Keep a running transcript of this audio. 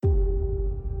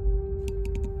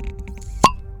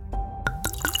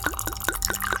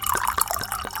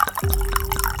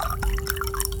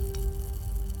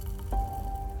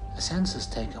census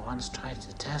taker once tried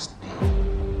to test me.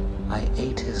 I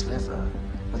ate his liver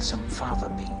with some fava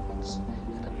beans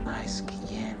and a nice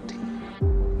Chianti.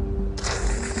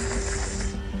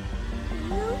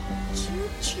 You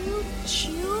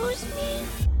choose me?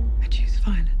 I choose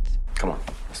violence. Come on,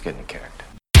 let's get into character.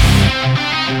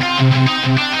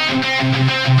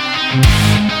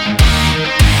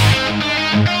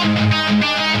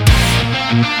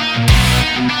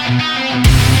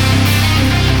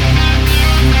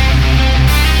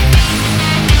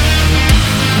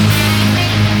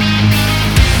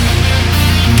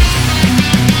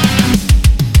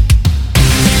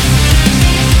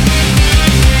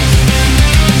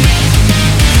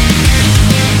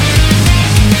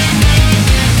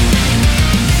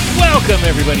 Welcome,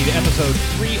 everybody, to episode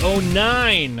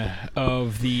 309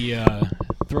 of the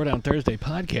Throwdown Thursday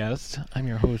podcast. I'm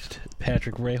your host,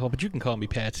 Patrick Rahal, but you can call me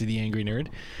Patsy the Angry Nerd.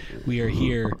 We are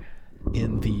here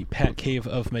in the Pat Cave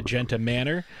of Magenta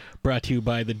Manor, brought to you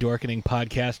by the Dorkening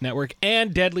Podcast Network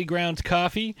and Deadly Grounds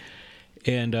Coffee.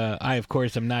 And I, of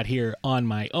course, am not here on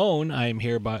my own. I am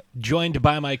here joined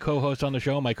by my co-host on the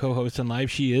show, my co-host in life.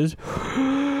 She is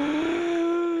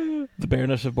the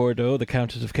Baroness of Bordeaux, the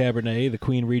Countess of Cabernet, the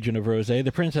Queen Regent of Rosé,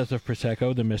 the Princess of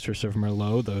Prosecco, the Mistress of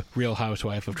Merlot, the Real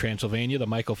Housewife of Transylvania, the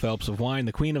Michael Phelps of Wine,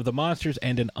 the Queen of the Monsters,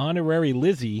 and an honorary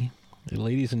Lizzie.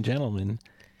 Ladies and gentlemen,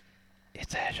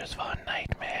 it's Ash's Von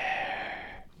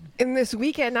Nightmare. And this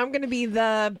weekend, I'm going to be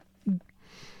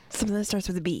something that starts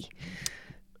with a B.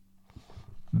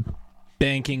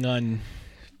 Banking on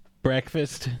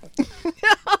breakfast?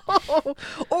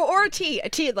 or tea. A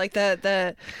tea, like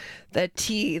the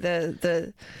tea,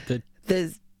 the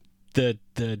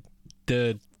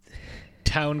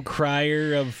town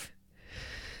crier of...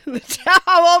 I'm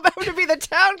going to be the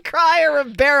town crier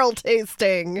of barrel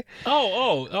tasting.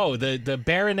 The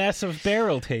Baroness of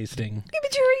barrel tasting. Yeah,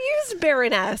 but you already used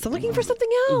Baroness. I'm looking for something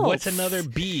else. What's another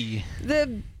B?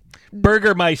 The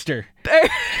Burgermeister.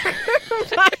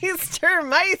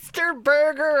 Meister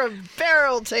Burger of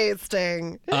barrel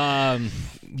tasting.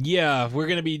 Yeah, we're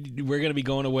gonna be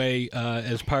going away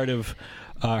as part of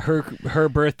her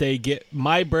birthday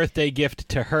my birthday gift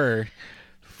to her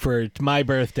for my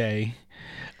birthday.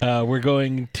 We're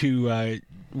going to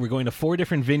 4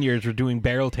 different vineyards. We're doing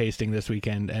barrel tasting this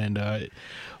weekend, and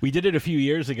we did it a few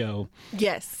years ago.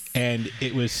 Yes, and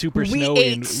it was super we snowy,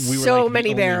 ate and we were so like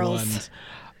many the only barrels. ones.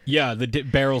 Yeah, the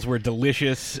barrels were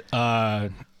delicious.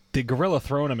 The gorilla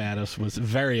throwing them at us was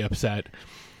very upset.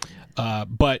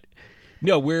 But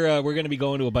no, we're going to be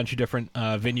going to a bunch of different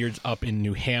vineyards up in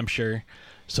New Hampshire.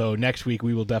 So next week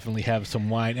we will definitely have some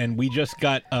wine. And we just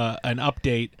got an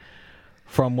update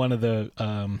from one of the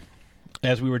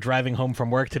as we were driving home from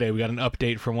work today. We got an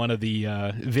update from one of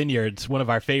the vineyards, one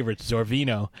of our favorites,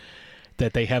 Zorvino,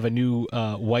 that they have a new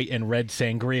white and red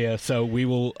sangria. So we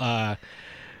will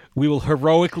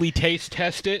heroically taste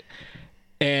test it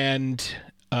and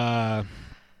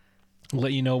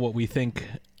let you know what we think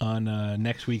on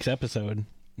next week's episode.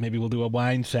 Maybe we'll do a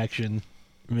wine section.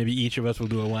 Maybe each of us will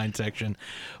do a wine section.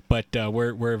 But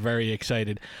we're very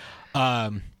excited.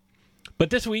 But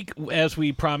this week, as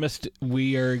we promised,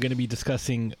 we are going to be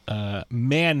discussing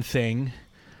Man Thing.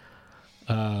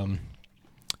 And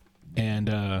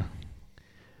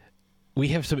we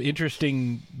have some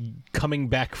interesting coming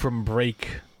back from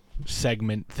break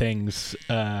segment things,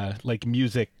 like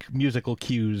musical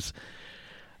cues,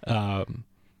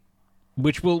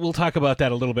 which we'll talk about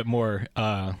that a little bit more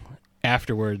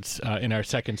afterwards in our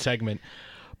second segment.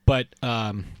 But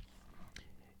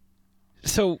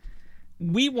so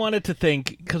we wanted to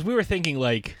think, because we were thinking,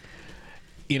 like,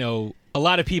 you know, a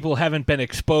lot of people haven't been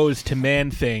exposed to Man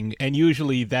Thing, and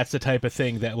usually that's the type of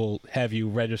thing that will have you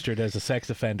registered as a sex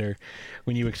offender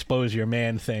when you expose your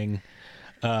Man Thing.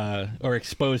 Or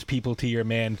expose people to your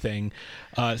Man Thing.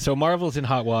 So Marvel's in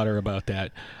hot water about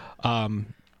that.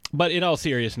 But in all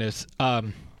seriousness,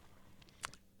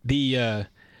 the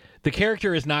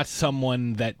character is not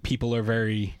someone that people are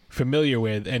very familiar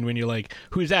with. And when you're like,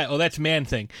 "Who's that?" "Oh, that's Man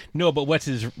Thing." No, but what's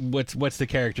the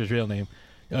character's real name?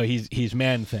 "Oh, he's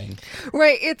Man Thing."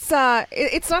 Right. It's not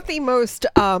the most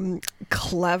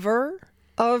clever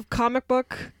of comic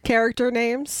book character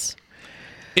names.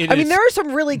 I mean, there are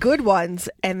some really good ones,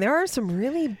 and there are some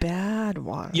really bad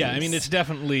ones. Yeah, I mean, it's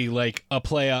definitely like a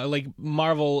play out. Like,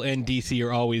 Marvel and DC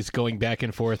are always going back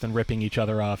and forth and ripping each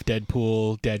other off.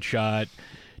 Deadpool, Deadshot,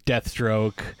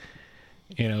 Deathstroke,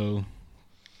 you know,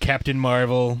 Captain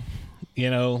Marvel, you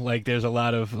know, like there's a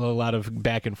lot of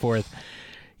back and forth.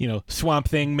 You know, Swamp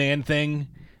Thing, Man Thing.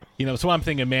 You know, Swamp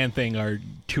Thing and Man Thing are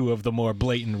two of the more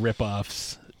blatant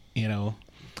rip-offs, you know.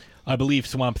 I believe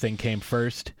Swamp Thing came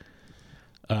first.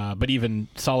 But even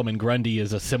Solomon Grundy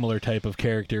is a similar type of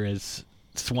character as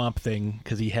Swamp Thing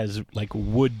because he has like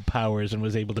wood powers and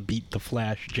was able to beat the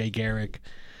Flash, Jay Garrick,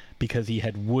 because he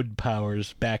had wood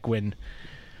powers back when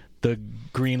the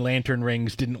Green Lantern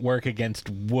rings didn't work against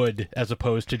wood as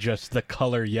opposed to just the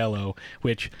color yellow,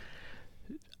 which,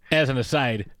 as an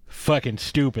aside, fucking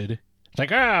stupid. It's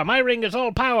like, my ring is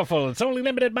all powerful. It's only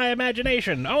limited by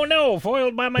imagination. Oh no,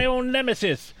 foiled by my own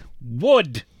nemesis.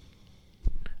 Wood.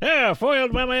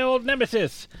 Foiled by my old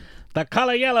nemesis. The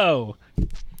color yellow.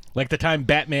 Like the time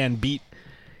Batman beat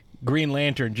Green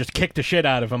Lantern, just kicked the shit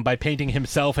out of him by painting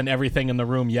himself and everything in the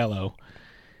room yellow.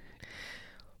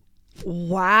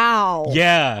 Wow.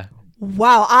 Yeah.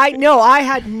 Wow. I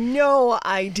had no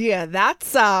idea.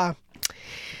 That's,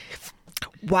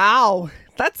 wow.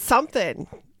 That's something.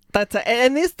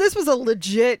 And this was a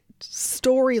legit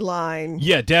storyline.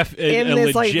 Yeah,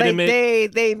 a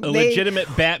legitimate, they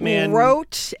legitimate Batman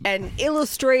wrote and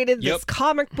illustrated this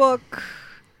comic book.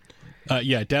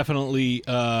 Yeah, definitely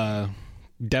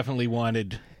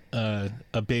wanted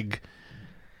a big,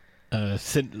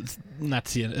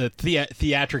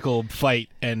 theatrical fight,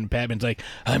 and Batman's like,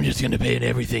 I'm just gonna paint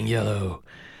everything yellow.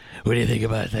 What do you think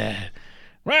about that?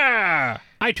 Rah!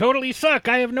 I totally suck.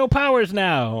 I have no powers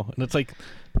now. And it's like,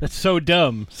 that's so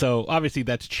dumb. So obviously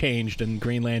that's changed, and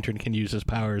Green Lantern can use his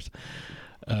powers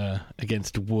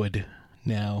against wood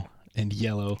now and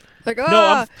yellow. Like,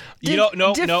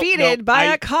 defeated by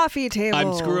a coffee table.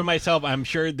 I'm screwing myself. I'm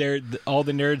sure all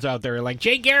the nerds out there are like,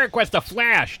 Jay Garrick was the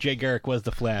Flash. Jay Garrick was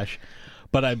the Flash,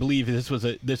 but I believe it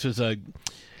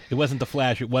wasn't the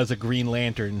Flash. It was a Green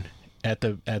Lantern at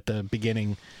the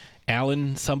beginning.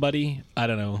 Alan somebody, I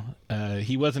don't know.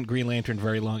 He wasn't Green Lantern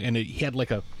very long, and he had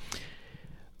like a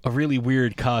really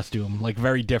weird costume, like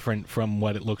very different from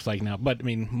what it looks like now. But I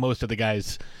mean, most of the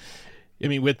guys,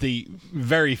 with the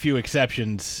very few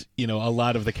exceptions, a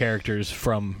lot of the characters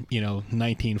from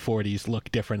 1940s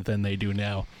look different than they do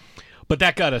now. But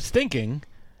that got us thinking: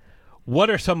 what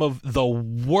are some of the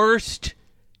worst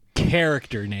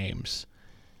character names?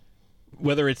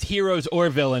 Whether it's heroes or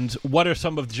villains, what are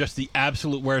some of just the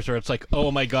absolute worst, where it's like, oh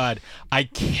my god, I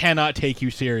cannot take you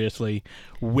seriously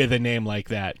with a name like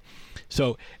that?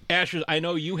 So, Asher, I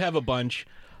know you have a bunch.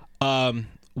 Why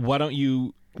don't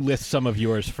you list some of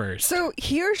yours first? So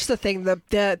here's the thing: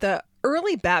 the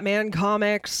early Batman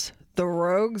comics, the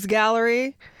Rogues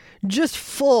Gallery, just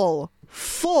full,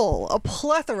 a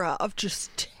plethora of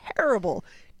just terrible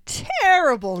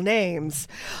names.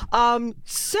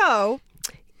 So,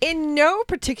 in no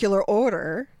particular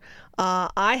order,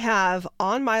 I have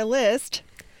on my list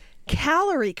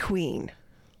Calorie Queen.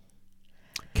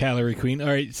 Calorie Queen. All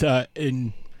right. So,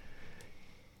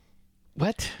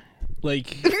 what?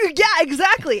 Like? Yeah,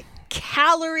 exactly.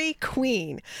 Calorie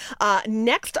Queen.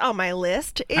 Next on my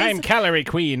list is... I'm Calorie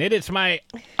Queen. It is my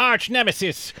arch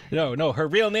nemesis. No, her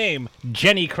real name,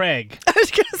 Jenny Craig. I was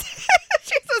going to say,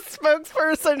 she's a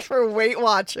spokesperson for Weight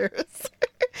Watchers.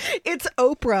 It's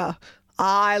Oprah.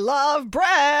 I love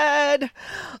bread.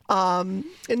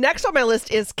 Next on my list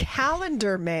is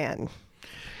Calendar Man.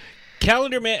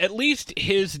 Calendar Man, at least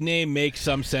his name makes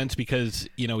some sense because,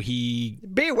 he...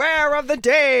 Beware of the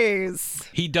days.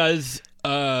 He does...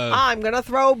 I'm going to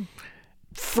throw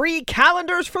free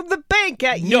calendars from the bank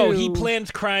at you. No, he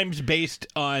plans crimes based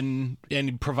on...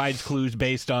 and provides clues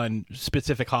based on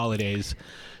specific holidays.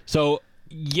 So,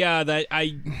 yeah,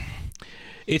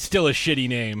 it's still a shitty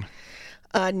name.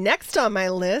 Next on my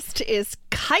list is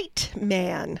Kite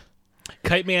Man.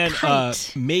 Kite Man,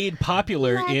 made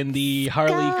popular in the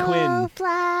Harley Quinn.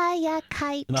 Fly a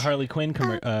kite. In the Harley Quinn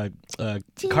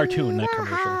cartoon, not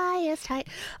commercial.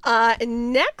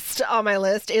 Next on my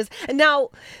list is, now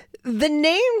the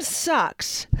name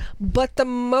sucks, but the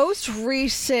most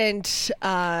recent.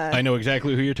 I know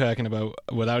exactly who you're talking about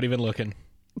without even looking.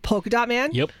 Polka Dot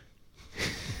Man. Yep.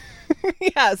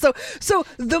 Yeah, so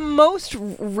the most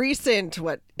recent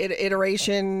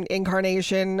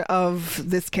incarnation of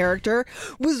this character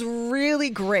was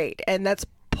really great, and that's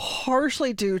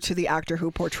partially due to the actor who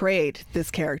portrayed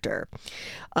this character,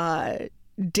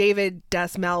 David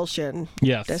Dastmalchian.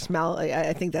 Yes,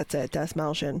 I think that's it,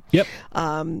 Dastmalchian. Yep.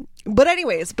 But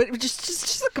anyways,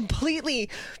 just a completely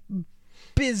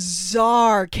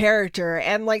bizarre character,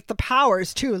 and like the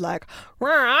powers too, like,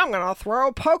 I'm gonna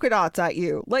throw polka dots at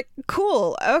you. Like,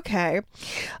 cool, okay.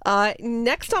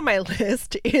 Next on my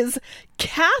list is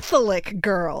Catholic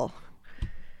Girl.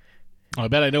 I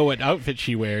bet I know what outfit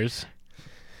she wears.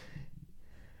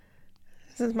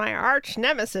 This is my arch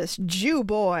nemesis, Jew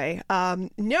Boy.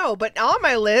 No, but on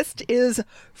my list is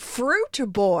Fruit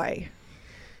Boy.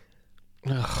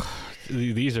 Ugh,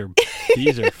 these are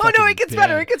Oh no, it gets bad.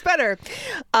 better. It gets better.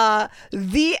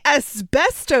 The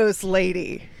asbestos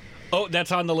lady. Oh,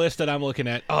 that's on the list that I'm looking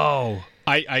at. Oh,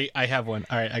 I have one.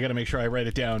 All right, I got to make sure I write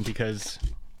it down because.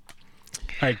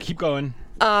 All right, keep going.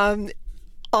 Arm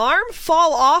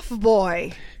fall off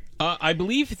boy. I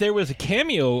believe there was a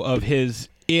cameo of his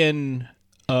in,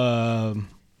 or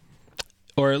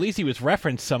at least he was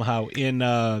referenced somehow in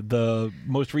the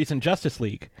most recent Justice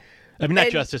League. I mean, not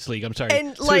Justice League. I'm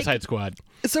sorry, Suicide Squad.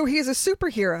 So he's a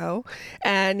superhero,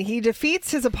 and he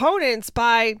defeats his opponents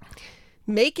by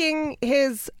making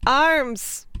his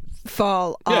arms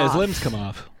fall off. Yeah, his limbs come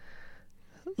off.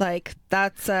 Like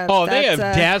that's a. Oh, that's they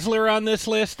have Dazzler on this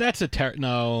list. That's a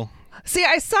no. See,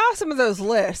 I saw some of those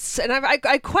lists, and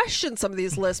I questioned some of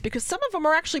these lists because some of them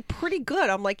are actually pretty good.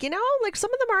 I'm like, like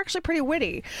some of them are actually pretty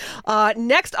witty.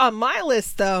 Next on my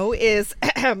list, though, is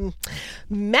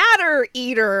Matter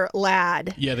Eater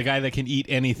Lad. Yeah, the guy that can eat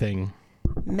anything.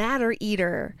 Matter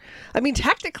Eater. I mean,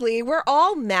 technically, we're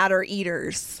all matter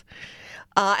eaters.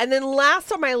 And then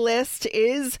last on my list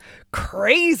is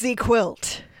Crazy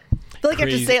Quilt. I feel like I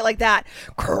have to say it like that.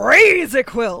 Crazy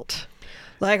Quilt.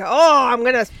 Like, oh, I'm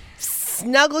going to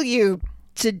snuggle you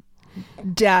to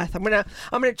death. I'm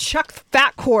gonna chuck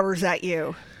fat quarters at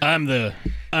you. I'm the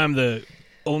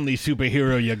only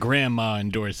superhero your grandma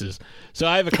endorses. So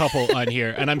I have a couple on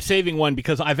here, and I'm saving one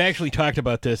because I've actually talked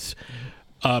about this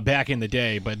back in the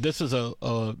day. But this is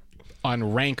on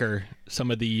Ranker. Some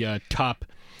of the top.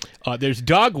 There's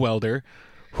Dog Welder,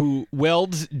 who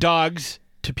welds dogs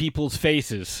to people's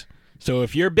faces. So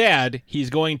if you're bad, he's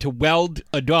going to weld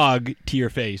a dog to your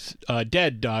face.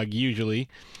 Dead dog, usually.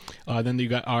 Then you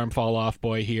got Arm Fall Off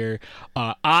Boy here.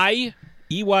 EYE,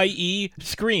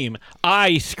 Scream.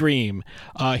 I Scream.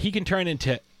 He can turn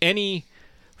into any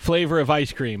flavor of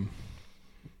ice cream.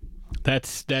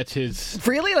 That's his...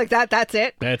 Really? Like that? That's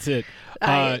it? That's it.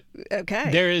 Okay.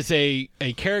 There is a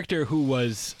character who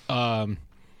was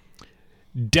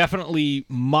definitely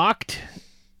mocked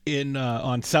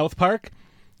on South Park.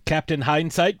 Captain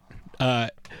Hindsight,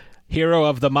 hero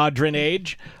of the modern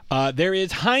age. There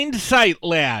is Hindsight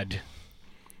Lad,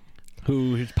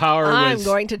 whose power was... I'm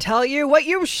going to tell you what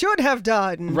you should have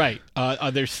done. Right.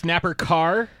 There's Snapper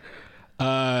Carr.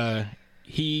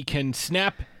 He can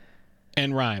snap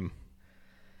and rhyme.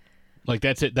 Like,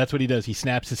 that's it. That's what he does. He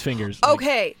snaps his fingers.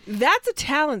 Okay, that's a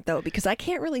talent, though, because I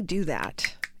can't really do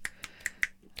that.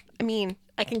 I mean,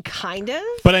 I can kind of.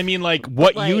 But I mean, like,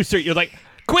 what use are... You're like,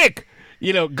 quick!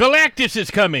 Galactus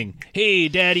is coming. Hey,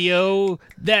 Daddy-O,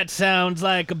 that sounds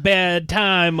like a bad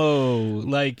time-o.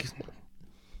 Like,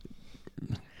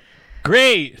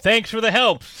 great. Thanks for the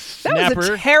help, Snapper. That was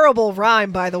a terrible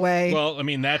rhyme, by the way. Well, I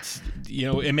mean, that's,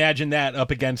 imagine that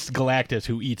up against Galactus,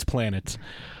 who eats planets.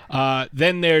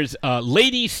 Then there's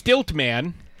Lady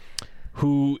Stiltman,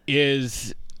 who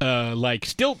is like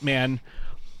Stiltman,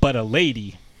 but a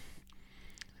lady.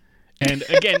 And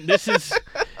again, this is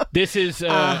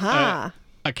a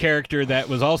character that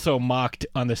was also mocked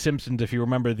on The Simpsons. If you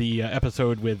remember the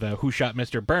episode with Who Shot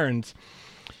Mr. Burns,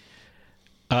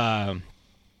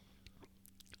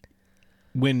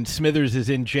 when Smithers is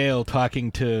in jail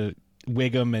talking to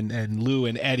Wiggum and Lou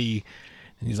and Eddie,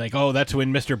 and he's like, "Oh, that's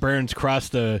when Mr. Burns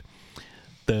crossed the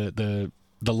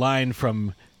line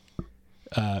from."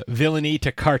 Villainy to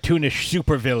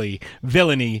cartoonish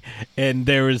villainy, and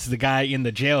there was the guy in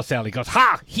the jail cell. He goes,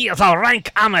 "Ha! He is a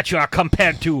rank amateur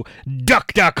compared to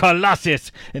Dr.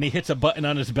 Colossus," and he hits a button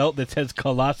on his belt that says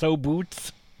 "Colosso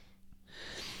Boots,"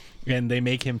 and they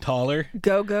make him taller.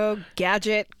 Go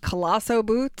gadget Colosso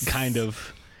Boots. Kind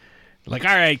of like,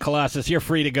 all right, Colossus, you're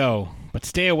free to go, but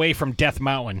stay away from Death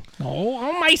Mountain. Oh,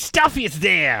 all my stuff is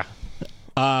there.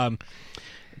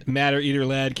 Matter Eater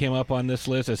Lad came up on this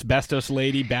list. Asbestos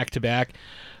Lady, back to back.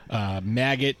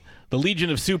 Maggot. The Legion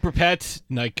of Super Pets,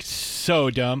 like, so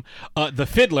dumb. The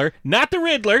Fiddler, not the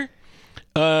Riddler.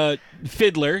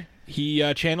 Fiddler.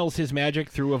 He channels his magic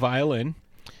through a violin.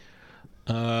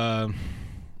 And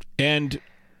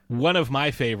one of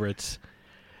my favorites,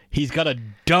 he's got a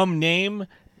dumb name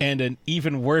and an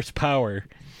even worse power.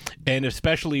 And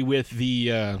especially with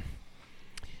the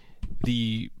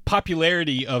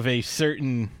popularity of a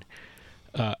certain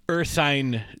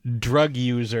Ursine drug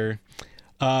user,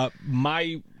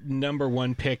 my number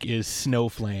one pick is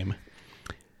Snowflame.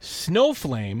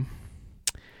 Snowflame,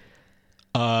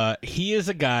 he is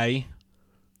a guy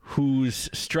whose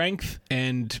strength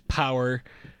and power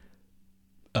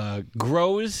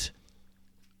grows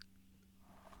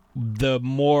the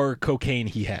more cocaine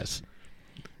he has,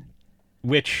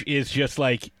 which is just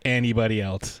like anybody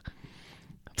else.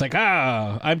 It's like,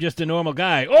 I'm just a normal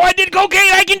guy. Oh, I did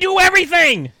cocaine. I can do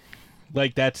everything.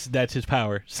 Like that's his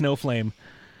power. Snow Flame.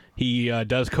 He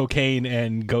does cocaine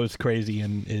and goes crazy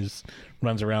and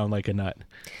runs around like a nut.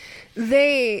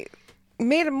 They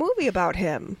made a movie about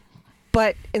him,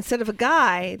 but instead of a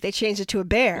guy, they changed it to a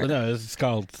bear. Well, no, it's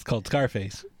called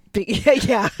Scarface.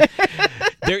 Yeah.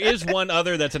 There is one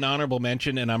other that's an honorable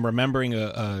mention, and I'm remembering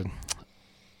a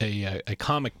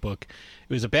comic book.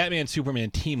 It was a Batman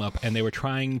Superman team up, and they were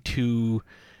trying to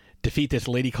defeat this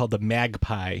lady called the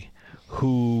Magpie,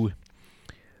 who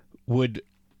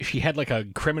she had like a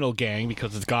criminal gang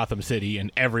because it's Gotham City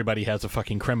and everybody has a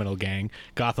fucking criminal gang.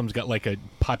 Gotham's got like a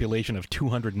population of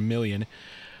 200 million,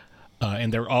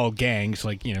 and they're all gangs,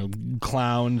 like, you know,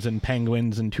 clowns and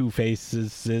penguins and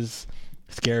Two-Faces,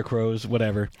 scarecrows,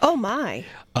 whatever. Oh my.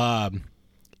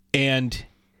 And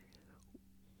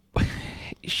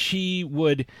she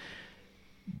would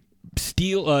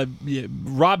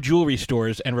rob jewelry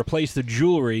stores and replace the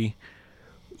jewelry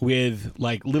with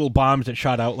like little bombs that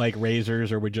shot out like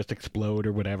razors or would just explode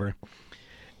or whatever,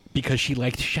 because she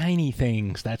liked shiny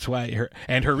things. That's why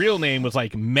her real name was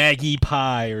like Maggie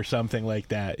Pie or something like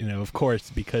that, you know, of course,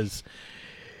 because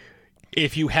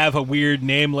if you have a weird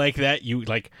name like that, you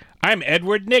like, I'm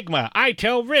Edward Nigma, I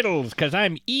tell riddles because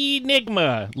I'm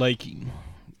Enigma. Like,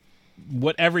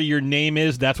 whatever your name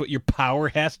is, that's what your power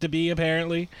has to be,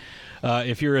 apparently.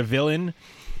 If you're a villain,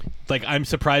 like, I'm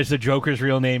surprised the Joker's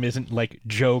real name isn't like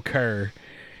Joker,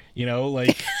 you know,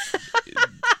 like.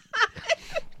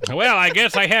 Well, I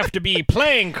guess I have to be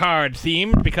playing card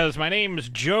themed because my name's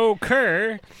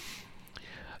Joker.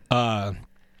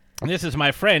 This is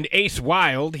my friend Ace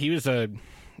Wild. He was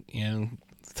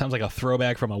sounds like a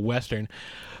throwback from a Western.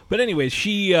 But anyways,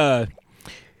 she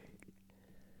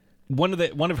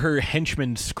one of her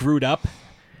henchmen screwed up,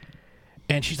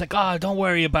 and she's like, "Oh, don't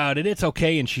worry about it. It's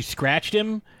okay." And she scratched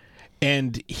him,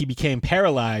 and he became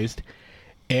paralyzed.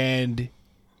 And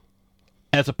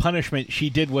as a punishment, she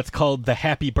did what's called the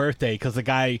happy birthday, because the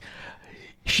guy,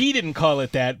 she didn't call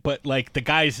it that, but like the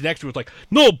guys next to her was like,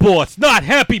 "No, boss, not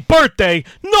happy birthday,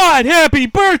 not happy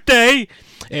birthday,"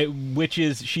 which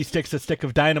is she sticks a stick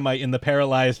of dynamite in the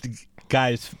paralyzed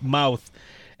guy's mouth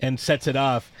and sets it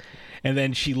off. And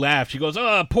then she laughed. She goes,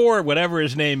 "Oh, poor whatever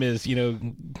his name is, you know,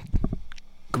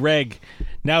 Greg.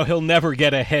 Now he'll never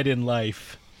get ahead in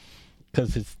life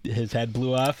because his head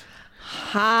blew off."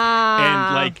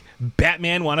 And like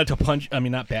Batman wanted to punch. I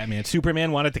mean, not Batman.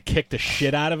 Superman wanted to kick the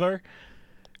shit out of her.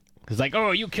 He's like, "Oh,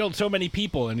 you killed so many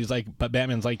people," and he's like, but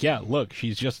Batman's like, "Yeah, look,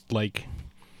 she's just like,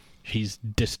 she's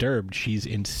disturbed. She's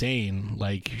insane.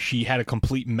 Like, she had a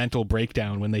complete mental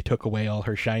breakdown when they took away all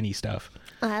her shiny stuff."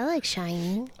 I like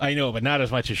shiny. I know, but not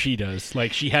as much as she does.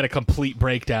 Like, she had a complete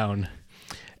breakdown,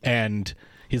 and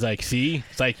he's like, "See?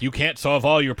 It's like, you can't solve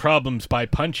all your problems by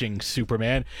punching,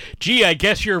 Superman." "Gee, I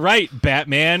guess you're right,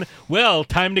 Batman. Well,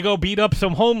 time to go beat up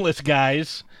some homeless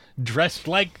guys dressed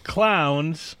like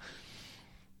clowns."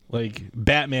 Like,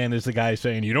 Batman is the guy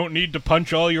saying, "You don't need to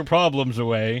punch all your problems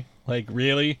away." Like,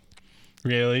 really?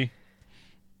 Really?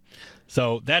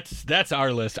 So that's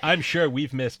our list. I'm sure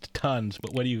we've missed tons,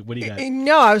 but what do you got?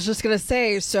 No, I was just going to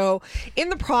say, so in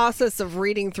the process of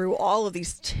reading through all of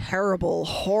these terrible,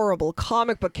 horrible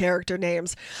comic book character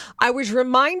names, I was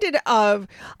reminded of,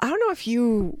 I don't know if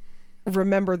you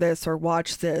remember this or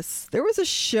watch this. There was a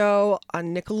show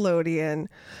on Nickelodeon,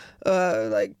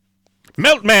 like,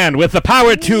 Meltman with the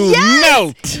power to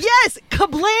melt. Yes,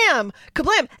 Kablam!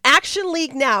 Kablam! Action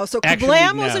League Now. So Action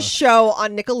Kablam League was Now. a show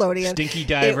on Nickelodeon. Stinky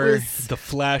Diver, was The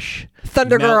Flash,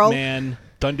 Thunder Girl. Meltman,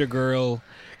 Thunder Girl.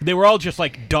 They were all just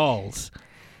like dolls.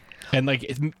 And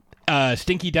like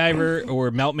Stinky Diver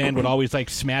or Meltman would always like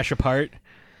smash apart.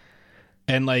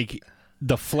 And like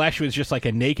The Flash was just like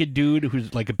a naked dude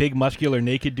who's like a big muscular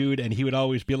naked dude, and he would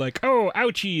always be like, "Oh,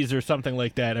 ouchies," or something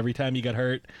like that every time he got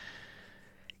hurt.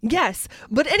 Yes.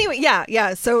 But anyway,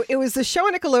 yeah. So it was a show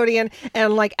on Nickelodeon,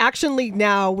 and like Action League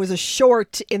Now was a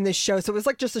short in this show. So it was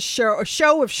like just a show of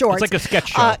shorts. It's like a sketch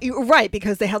show. Right,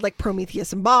 because they had like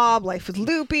Prometheus and Bob, Life with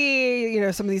Loopy, you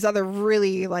know, some of these other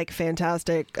really like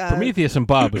fantastic. Prometheus and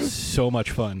Bob was so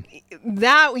much fun.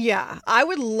 I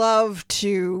would love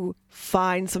to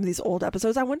find some of these old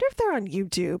episodes. I wonder if they're on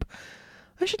YouTube.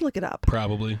 I should look it up.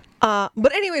 Probably.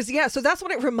 But anyways, yeah, so that's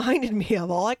what it reminded me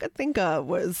of. All I could think of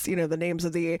was, you know, the names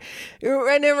of and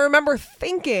I remember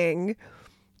thinking,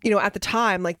 you know, at the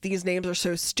time, like, these names are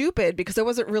so stupid because I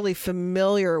wasn't really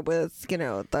familiar with, you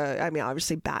know,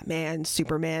 obviously Batman,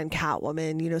 Superman,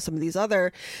 Catwoman, you know, some of these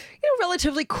other, you know,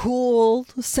 relatively cool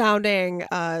sounding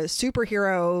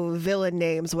superhero villain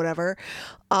names, whatever.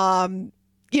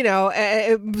 You know,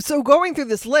 so going through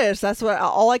this list, that's what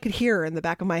all I could hear in the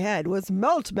back of my head was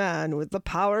Meltman with the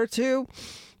power to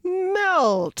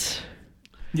melt.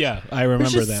 Yeah, I remember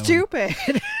which is that stupid.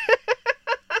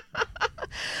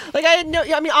 Like I didn't know.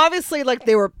 I mean, obviously, like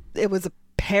it was a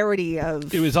parody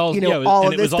of. It was all all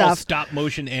and of it was this all stuff. stop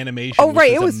motion animation. Oh which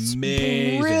right, it was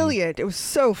amazing. brilliant. It was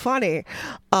so funny.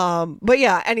 But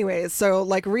yeah. Anyways, so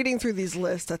like reading through these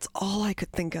lists, that's all I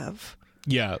could think of.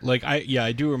 Yeah, like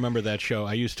I do remember that show.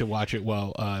 I used to watch it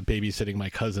while babysitting my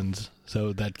cousins,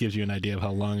 so that gives you an idea of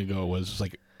how long ago it was. It was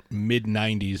like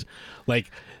mid-90s.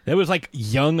 Like that was like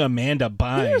young Amanda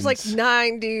Bynes. It was like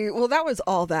 90. Well, that was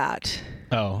All That.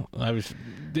 Oh,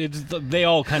 they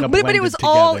all kind of but blended it was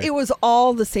together.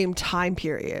 all the same time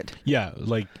period. Yeah,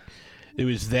 like it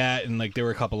was that, and like there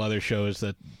were a couple other shows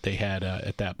that they had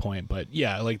at that point. But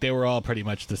yeah, like they were all pretty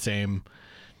much the same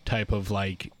type of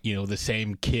like the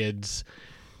same kids.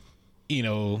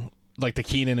 Like the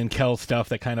Keenan and Kel stuff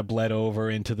that kind of bled over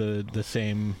into the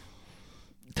same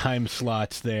time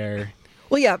slots there.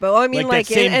 Well, yeah, but I mean, like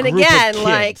and again,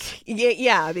 like,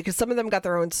 yeah, because some of them got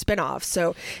their own spin-offs.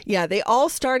 So, yeah, they all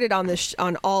started on this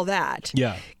on All That.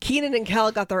 Yeah. Keenan and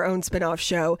Kel got their own spin-off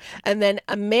show, and then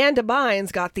Amanda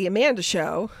Bynes got the Amanda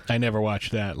Show. I never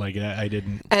watched that. Like, I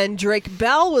didn't. And Drake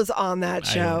Bell was on that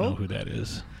show. I don't know who that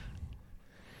is.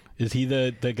 Is he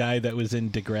the guy that was in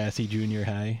Degrassi Junior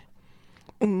High?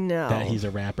 No. That he's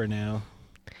a rapper now?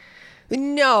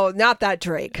 No, not that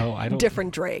Drake. Oh, I don't.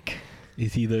 Different Drake.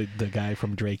 Is he the guy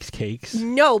from Drake's Cakes?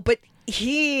 No, but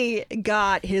he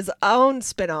got his own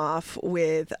spinoff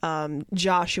with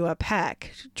Joshua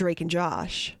Peck, Drake and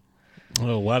Josh.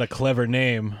 Oh, what a clever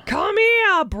name. Come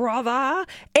here, brother.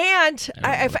 And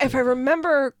if I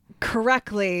remember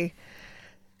correctly,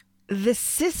 the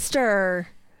sister...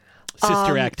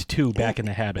 Sister Act 2, Back in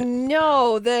the Habit.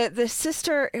 No, the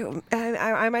sister...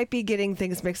 I might be getting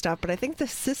things mixed up, but I think the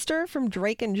sister from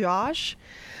Drake and Josh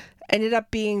ended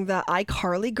up being the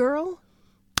iCarly girl.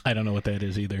 I don't know what that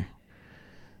is either.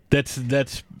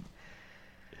 That's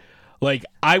like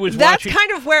I was That's watching.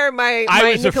 kind of where my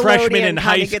I was a freshman Nickelodeon in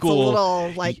high gets school. A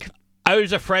little, like, I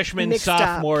was a freshman, mixed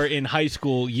sophomore in high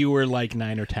school. You were like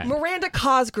 9 or 10. Miranda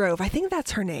Cosgrove. I think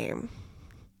that's her name.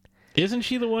 Isn't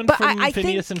she the one But from I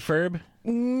Phineas think, and Ferb?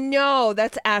 No,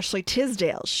 that's Ashley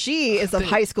Tisdale. She is of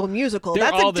High School Musical. They're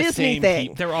That's all a the Disney same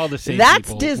thing. They're all the same. That's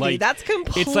people. Disney. Like, That's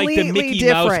completely It's like the Mickey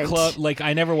different. Mouse Club. Like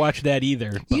I never watched that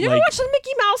either. But You never like, watched the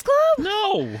Mickey Mouse Club?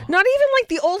 No. Not even like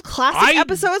the old classic I-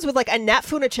 episodes with like Annette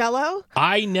Funicello?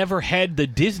 I never had the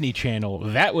Disney Channel.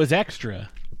 That was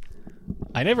extra.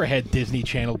 I never had Disney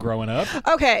Channel growing up.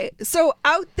 Okay, so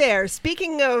out there,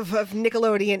 speaking of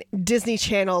Nickelodeon, Disney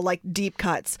Channel, like deep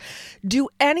cuts, do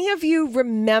any of you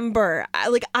remember,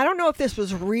 like, I don't know if this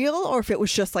was real or if it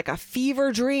was just like a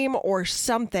fever dream or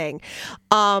something.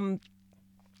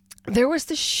 There was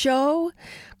this show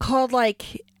called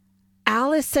like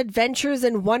Alice Adventures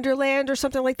in Wonderland or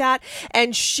something like that.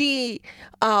 And she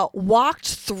walked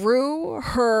through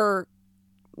her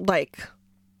like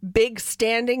big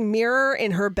standing mirror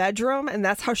in her bedroom, and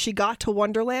that's how she got to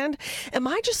Wonderland. Am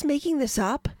I just making this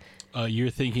up?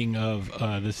 You're thinking of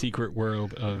The Secret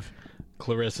World of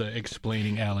Clarissa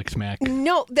Explaining Alex Mack.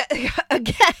 No,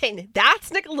 again, that's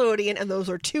Nickelodeon, and those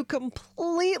are two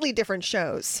completely different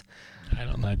shows.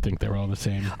 I think they're all the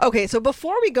same. Okay, so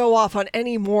before we go off on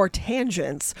any more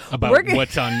tangents about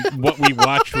what we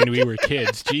watched when we were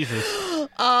kids, Jesus.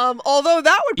 Although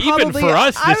that would probably, even for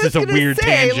us, this is a weird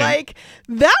tangent. Like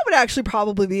that would actually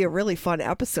probably be a really fun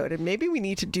episode, and maybe we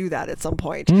need to do that at some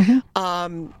point.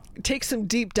 Mm-hmm. Take some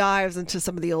deep dives into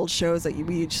some of the old shows that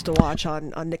we used to watch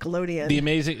on Nickelodeon. The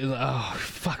Amazing,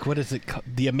 what is it called?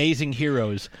 The Amazing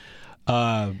Heroes.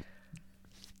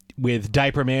 With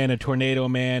Diaper Man and Tornado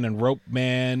Man and Rope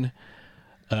Man.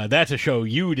 That's a show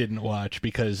you didn't watch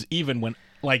because even when,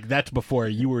 like, that's before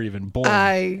you were even born.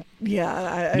 I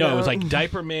No, it was like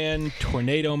Diaper Man,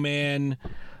 Tornado Man.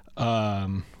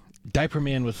 Diaper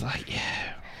Man was like,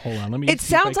 hold on, let me. It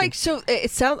sounds like so.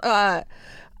 It sounds.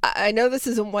 I know this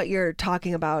isn't what you're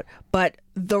talking about, but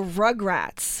the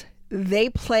Rugrats.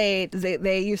 They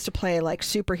used to play like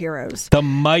superheroes. The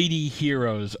Mighty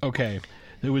Heroes. Okay.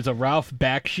 There was a Ralph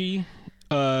Bakshi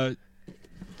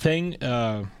thing.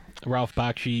 Ralph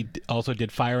Bakshi also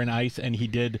did Fire and Ice, and he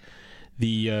did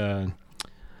the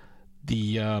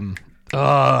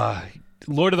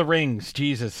Lord of the Rings.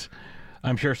 Jesus,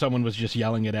 I'm sure someone was just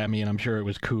yelling it at me, and I'm sure it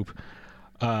was Coop.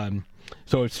 So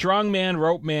it's Strong Man,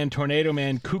 Rope Man, Tornado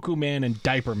Man, Cuckoo Man, and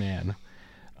Diaper Man.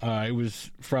 It was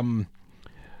from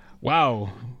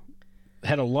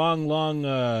had a long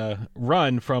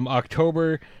run from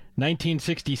October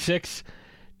 1966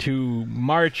 to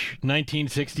March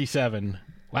 1967.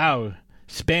 Wow,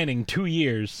 spanning 2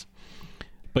 years.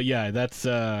 But yeah, that's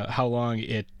how long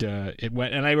it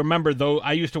went. And I remember, though,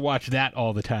 I used to watch that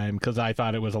all the time because I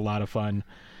thought it was a lot of fun.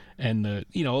 And,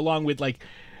 along with, like,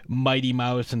 Mighty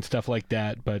Mouse and stuff like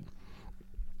that. But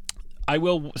I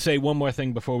will say one more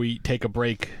thing before we take a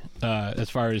break as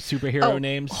far as superhero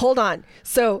names. Hold on.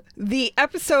 So the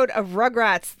episode of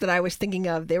Rugrats that I was thinking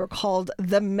of, they were called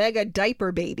the Mega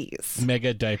Diaper Babies.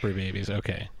 Mega Diaper Babies,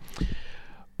 okay.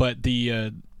 But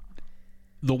the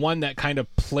one that kind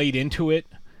of played into it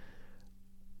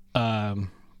and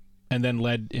then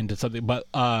led into something, but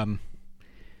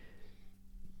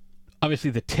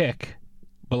obviously the Tick,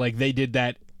 but like they did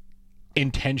that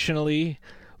intentionally,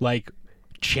 like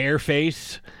chair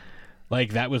face,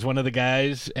 like that was one of the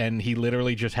guys and he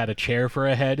literally just had a chair for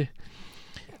a head.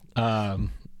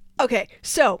 Okay,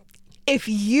 so if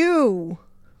you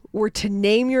were to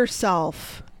name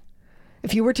yourself,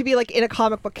 if you were to be like in a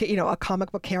comic book, a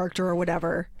comic book character or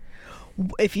whatever,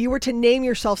 if you were to name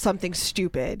yourself something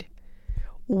stupid,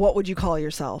 what would you call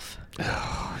yourself?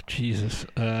 Oh, Jesus.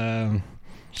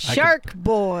 Shark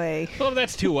Boy. Well,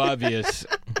 that's too obvious.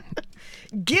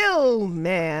 Gill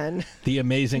Man. The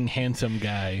amazing handsome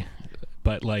guy.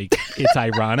 But, like, it's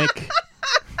ironic.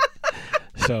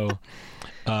 So,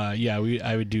 yeah,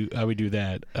 I would do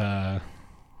that.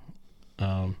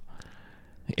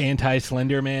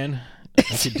 Anti-Slender Man. I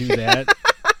could do that.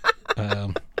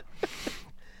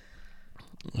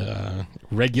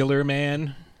 Regular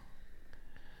Man.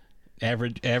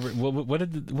 Average. What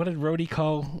did Rhodey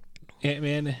call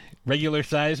Ant-Man? Regular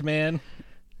size man,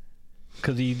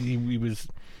 because he was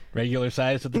regular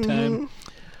size at the time.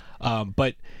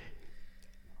 But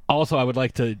also, I would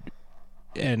like to,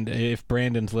 and if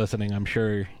Brandon's listening, I'm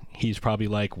sure he's probably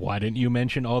like, "Why didn't you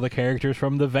mention all the characters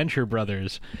from the Venture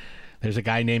Brothers?" There's a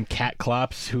guy named Cat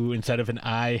Klops who, instead of an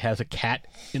eye, has a cat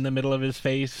in the middle of his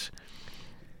face,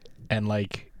 and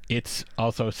like it's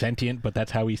also sentient, but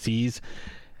that's how he sees.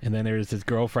 And then there's his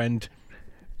girlfriend,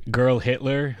 Girl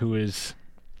Hitler, who is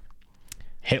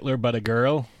Hitler but a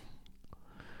girl.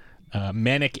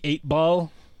 Manic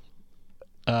 8-Ball.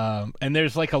 And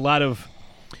there's like a lot of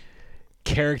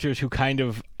characters who kind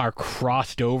of are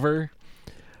crossed over.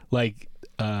 Like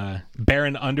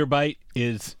Baron Underbite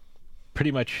is pretty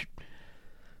much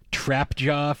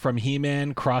Trapjaw from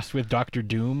He-Man crossed with Dr.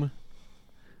 Doom.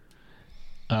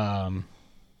 So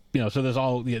there's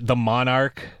all the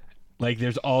Monarch. Like,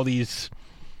 there's all these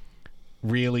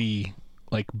really,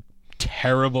 like,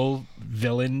 terrible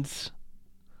villains.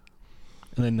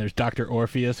 And then there's Dr.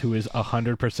 Orpheus, who is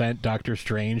 100% Doctor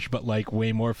Strange, but, like,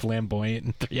 way more flamboyant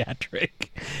and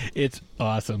theatric. It's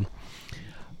awesome.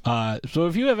 So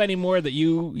if you have any more that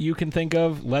you can think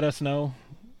of, let us know.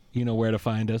 You know where to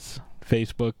find us.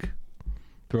 Facebook,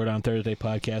 Throwdown Thursday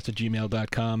Podcast at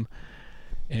gmail.com.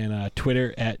 And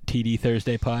Twitter at TD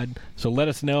Thursday Pod. So let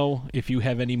us know if you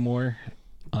have any more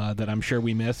that I'm sure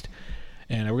we missed.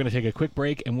 And we're going to take a quick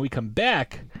break. And when we come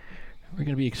back, we're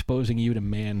going to be exposing you to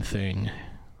Man-Thing.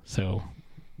 So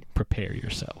prepare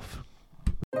yourself.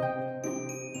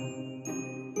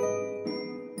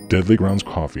 Deadly Grounds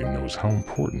Coffee knows how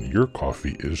important your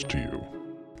coffee is to you.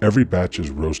 Every batch is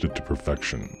roasted to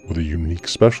perfection with a unique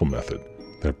special method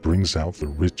that brings out the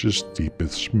richest,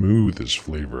 deepest, smoothest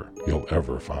flavor you'll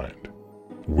ever find.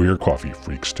 We're coffee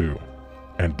freaks too,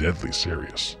 and deadly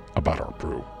serious about our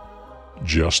brew.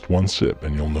 Just one sip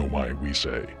and you'll know why we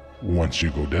say, once you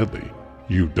go deadly,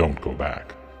 you don't go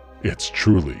back. It's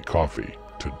truly coffee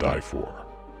to die for.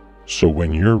 So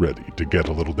when you're ready to get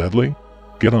a little deadly,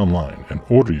 get online and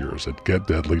order yours at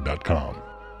getdeadly.com.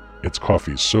 It's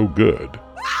coffee so good,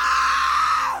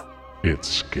 it's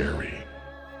scary.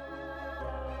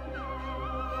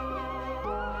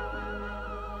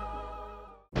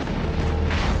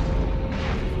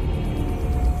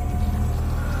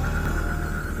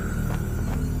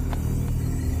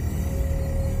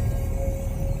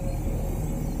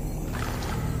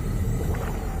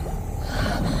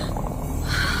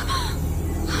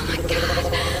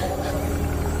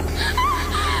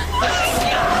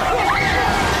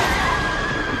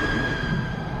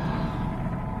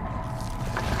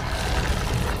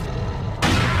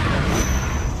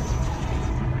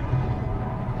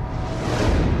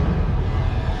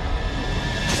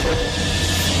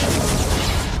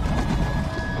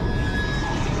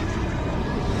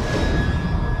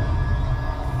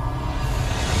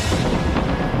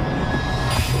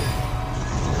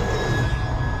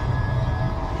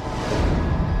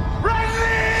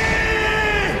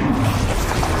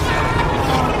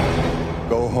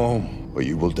 Or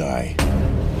you will die.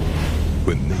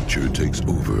 When nature takes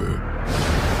over,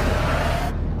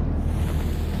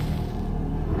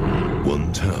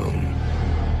 one town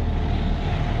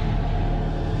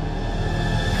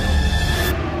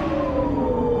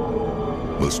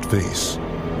must face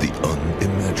the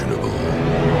unimaginable.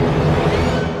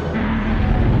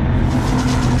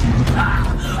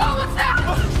 Oh, what's that?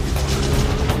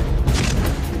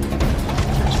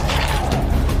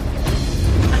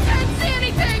 I can't see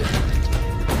anything!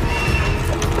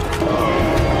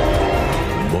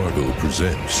 Marvel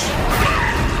presents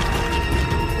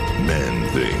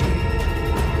Man-Thing.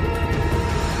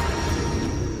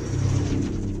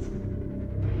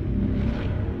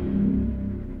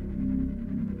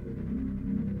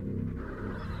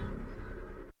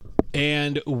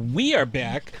 And we are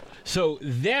back. So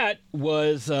that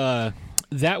was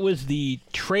the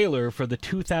trailer for the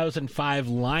 2005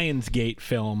 Lionsgate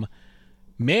film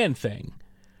Man-Thing,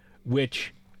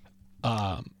 which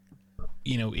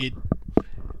it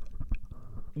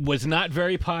was not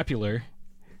very popular,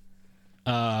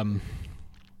 but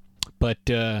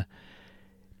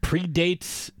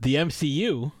predates the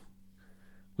MCU,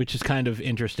 which is kind of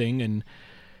interesting. And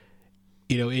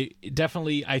it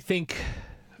definitely, I think,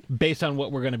 based on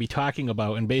what we're going to be talking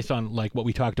about and based on like what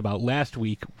we talked about last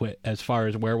week as far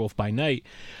as Werewolf by Night,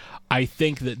 I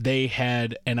think that they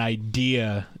had an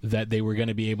idea that they were going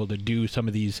to be able to do some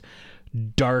of these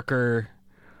darker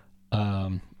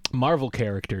Marvel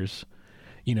characters,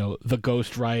 the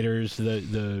Ghost Riders,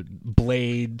 the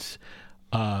Blades.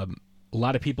 A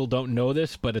lot of people don't know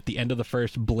this, but at the end of the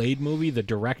first Blade movie, the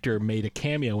director made a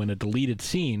cameo in a deleted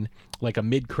scene, like a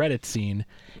mid-credit scene,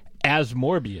 as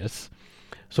Morbius.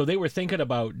 So they were thinking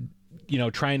about,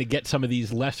 trying to get some of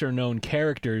these lesser-known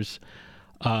characters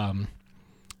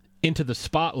into the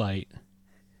spotlight,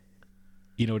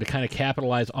 to kind of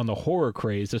capitalize on the horror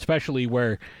craze, especially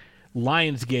where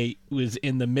Lionsgate was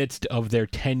in the midst of their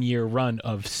 10-year run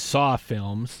of Saw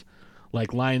films.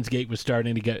 Like, Lionsgate was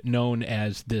starting to get known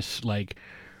as this, like,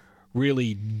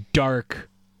 really dark,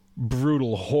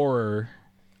 brutal horror.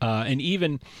 And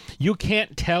even, you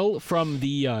can't tell from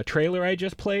the trailer I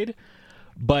just played,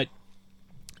 but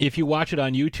if you watch it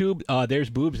on YouTube, there's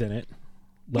boobs in it,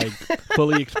 like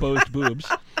fully exposed boobs.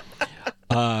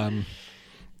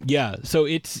 Yeah, so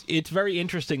it's very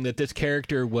interesting that this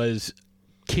character was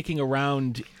kicking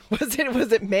around. Was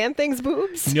it Man-Thing's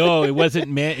boobs? No, it wasn't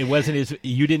man. It wasn't his.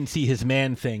 You didn't see his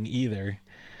man thing either.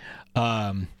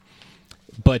 But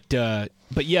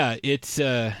yeah, it's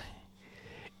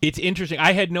interesting.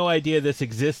 I had no idea this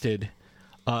existed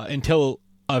until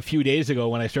a few days ago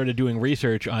when I started doing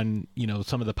research on,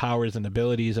 some of the powers and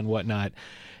abilities and whatnot,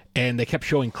 and they kept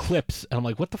showing clips, and I'm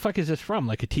like, what the fuck is this from?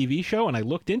 Like a TV show? And I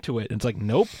looked into it, and it's like,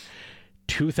 nope,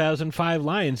 2005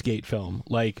 Lionsgate film.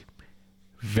 Like,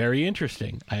 very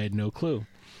interesting. I had no clue.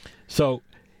 So,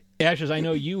 Ashes, I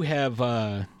know you have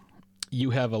a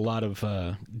lot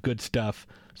of good stuff.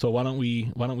 So why don't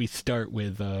we start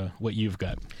with what you've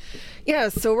got? Yeah,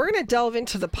 so we're going to delve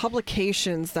into the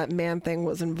publications that Man-Thing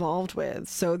was involved with.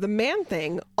 So the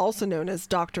Man-Thing, also known as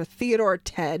Dr. Theodore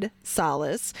Ted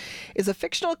Sallis, is a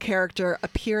fictional character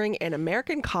appearing in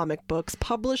American comic books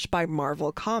published by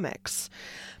Marvel Comics.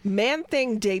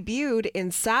 Man-Thing debuted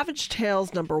in Savage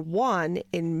Tales #1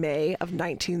 in May of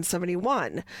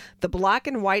 1971, the black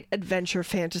and white adventure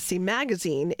fantasy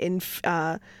magazine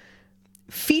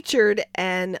featured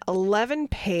an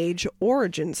 11-page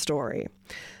origin story.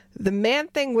 The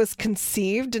Man-Thing was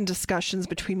conceived in discussions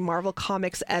between Marvel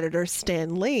Comics editor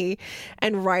Stan Lee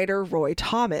and writer Roy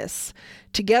Thomas.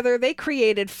 Together, they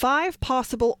created 5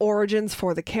 possible origins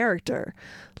for the character.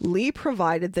 Lee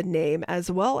provided the name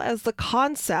as well as the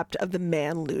concept of the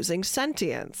man losing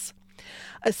sentience.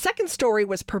 A second story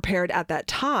was prepared at that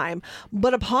time,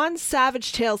 but upon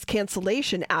Savage Tales'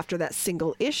 cancellation after that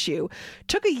single issue,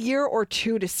 took a year or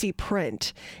two to see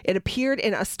print. It appeared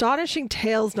in Astonishing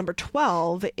Tales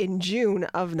 #12 in June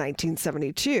of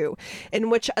 1972, in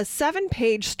which a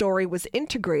 7-page story was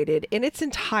integrated in its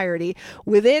entirety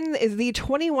within the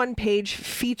 21-page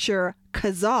feature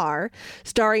Khazar,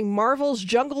 starring Marvel's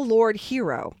Jungle Lord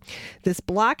hero. This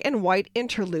black and white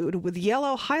interlude with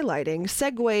yellow highlighting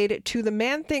segued to the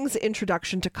Man-Thing's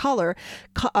introduction to color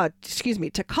comics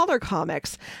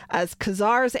as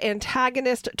Khazar's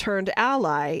antagonist turned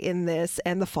ally in this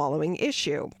and the following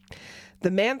issue. The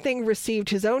Man-Thing received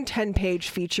his own 10-page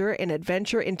feature in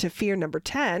Adventure into Fear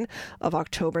 #10 of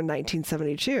October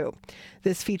 1972.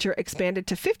 This feature expanded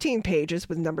to 15 pages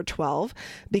with #12,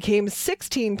 became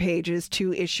 16 pages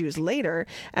 2 issues later,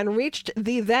 and reached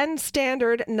the then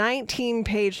standard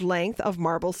 19-page length of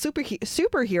Marvel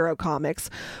superhero comics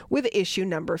with issue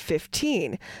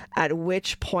 #15, at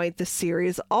which point the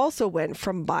series also went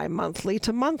from bi-monthly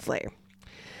to monthly.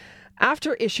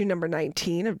 After issue number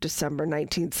 19 of December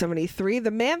 1973, The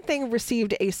Man-Thing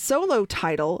received a solo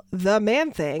title, The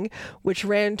Man-Thing, which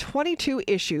ran 22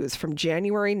 issues from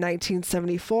January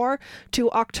 1974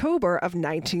 to October of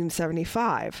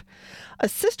 1975. A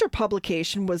sister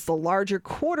publication was the larger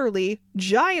quarterly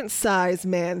giant-size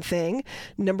Man-Thing,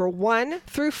 number 1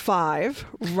 through 5,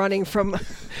 running from...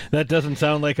 That doesn't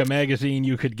sound like a magazine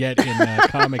you could get in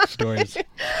comic stores.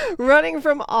 Running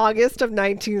from August of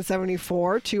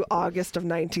 1974 to August of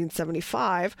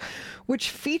 1975, which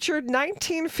featured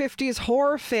 1950s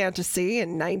horror fantasy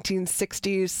and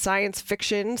 1960s science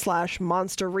fiction /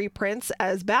 monster reprints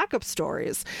as backup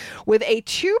stories, with a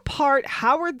 2-part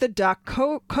Howard the Duck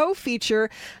co-feature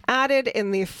added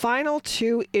in the final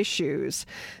 2 issues.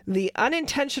 The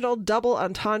unintentional double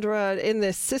entendre in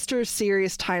this sister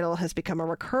series title has become a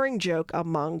recurring joke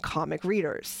among comic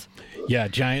readers. Yeah,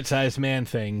 giant-sized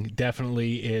Man-Thing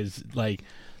definitely is like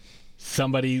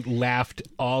somebody laughed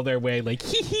all their way, like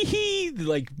hee hee hee,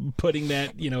 like putting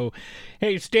that,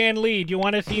 hey Stan Lee, do you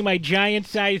want to see my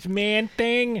giant-sized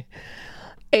Man-Thing?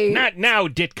 Not now,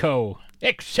 Ditko.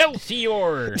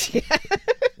 Excelsior!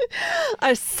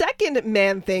 A second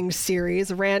Man-Thing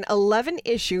series ran 11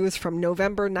 issues from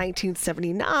November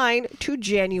 1979 to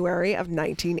January of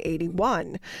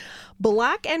 1981.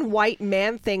 Black and white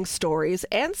Man-Thing stories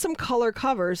and some color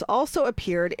covers also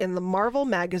appeared in the Marvel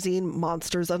magazine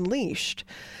Monsters Unleashed.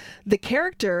 The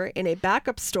character in a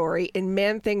backup story in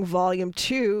Man-Thing Volume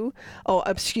 2...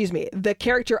 The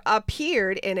character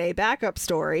appeared in a backup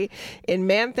story in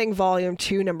Man-Thing Volume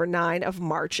 2, Number 9 of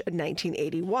March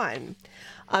 1981.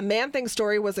 A Man-Thing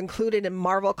story was included in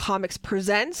Marvel Comics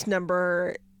Presents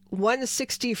number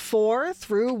 164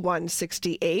 through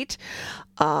 168,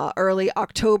 early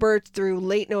October through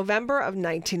late November of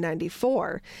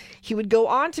 1994. He would go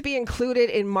on to be included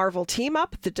in Marvel Team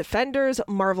Up, The Defenders,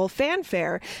 Marvel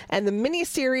Fanfare, and the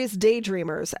miniseries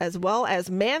Daydreamers, as well as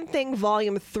Man-Thing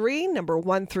Volume 3, number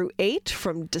 1 through 8,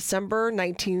 from December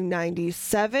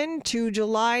 1997 to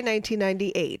July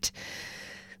 1998.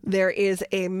 There is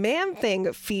a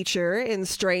Man-Thing feature in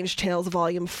Strange Tales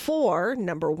Volume 4,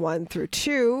 number 1 through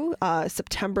 2,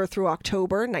 September through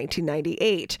October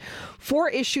 1998. 4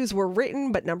 issues were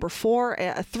written, but number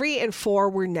 3 and 4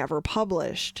 were never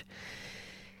published.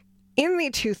 In the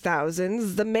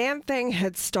 2000s, the Man-Thing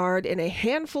had starred in a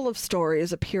handful of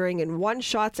stories appearing in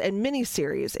one-shots and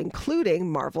miniseries, including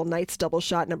Marvel Knights Double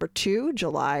Shot number 2,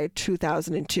 July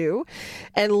 2002,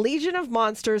 and Legion of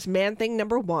Monsters Man-Thing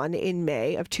number 1 in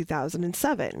May of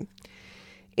 2007.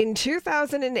 In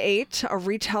 2008, a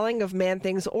retelling of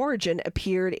Man-Thing's origin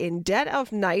appeared in Dead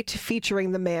of Night,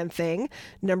 featuring the Man-Thing,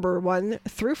 number 1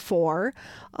 through 4,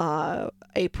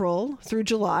 April through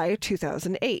July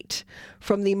 2008,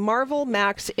 from the Marvel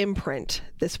Max imprint.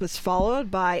 This was followed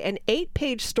by an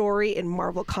 8-page story in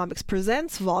Marvel Comics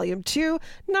Presents Volume 2,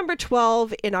 number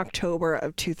 12, in October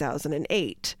of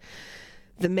 2008.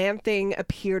 The Man-Thing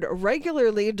appeared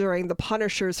regularly during the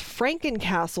Punisher's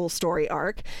Frankencastle story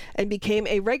arc and became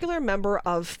a regular member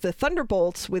of the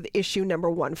Thunderbolts with issue number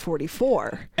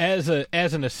 144. As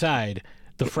an aside,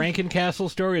 the Frankencastle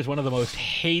story is one of the most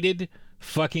hated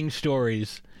fucking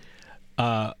stories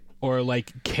or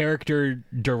like character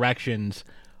directions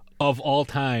of all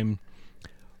time,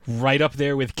 right up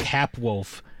there with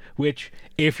Capwolf, which,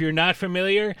 if you're not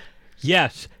familiar,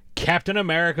 yes, Captain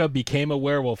America became a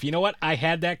werewolf. You know what? I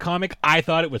had that comic. I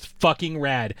thought it was fucking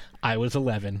rad. I was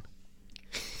 11.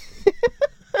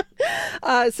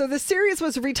 So the series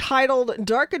was retitled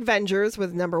Dark Avengers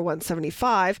with number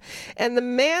 175, and the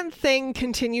Man-Thing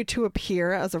continued to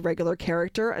appear as a regular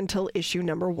character until issue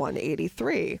number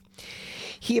 183.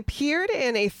 He appeared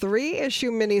in a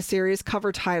 3-issue miniseries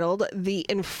cover titled The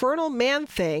Infernal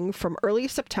Man-Thing from early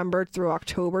September through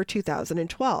October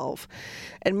 2012.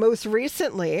 And most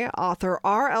recently, author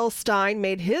R.L. Stine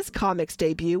made his comics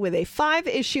debut with a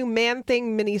 5-issue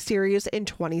Man-Thing miniseries in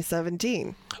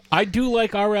 2017. I do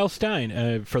like R.L. Stine.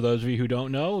 For those of you who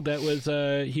don't know, that was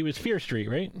he was Fear Street,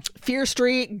 right? Fear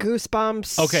Street,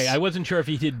 Goosebumps. Okay, I wasn't sure if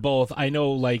he did both. I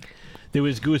know, like, there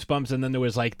was Goosebumps, and then there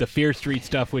was like the Fear Street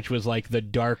stuff, which was like the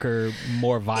darker,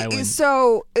 more violent.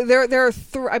 So there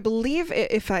are I believe,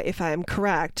 if I am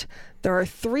correct, there are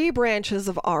 3 branches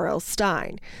of R.L.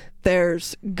 Stine.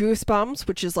 There's Goosebumps,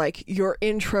 which is like your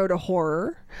intro to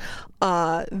horror.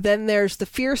 Then there's the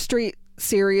Fear Street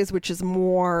series, which is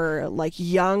more like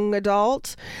young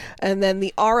adult, and then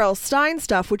the R.L. Stine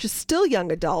stuff, which is still young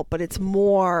adult, but it's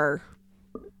more.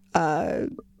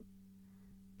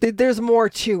 There's more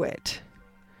to it,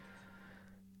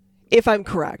 if I'm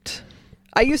correct.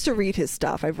 I used to read his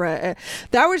stuff. I've read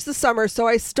that was the summer, so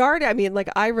I started. I mean, like,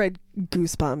 I read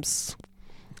Goosebumps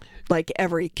like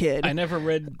every kid. I never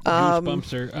read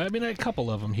Goosebumps a couple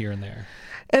of them here and there.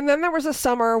 And then there was a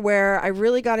summer where I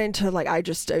really got into, like, I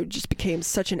just became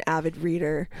such an avid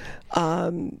reader.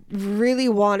 Really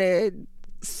wanted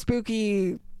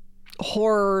spooky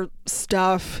horror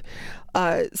stuff.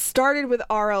 Started with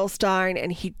R.L. Stine,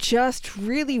 and he just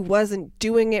really wasn't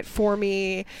doing it for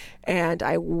me. And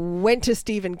I went to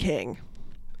Stephen King.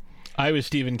 I was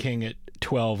Stephen King at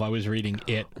 12. I was reading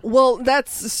It. Well,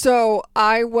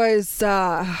 I was,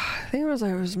 I think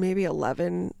I was maybe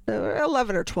 11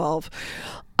 or 12.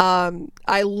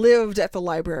 I lived at the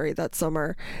library that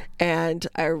summer, and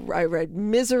I read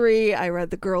Misery. I read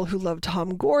The Girl Who Loved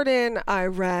Tom Gordon. I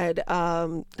read,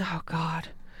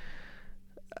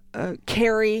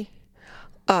 Carrie.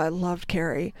 I loved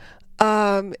Carrie.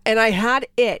 And I had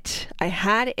it.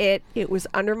 It was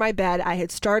under my bed. I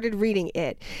had started reading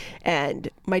it. And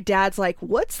my dad's like,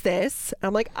 "What's this?"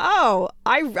 I'm like, "Oh,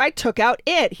 I took out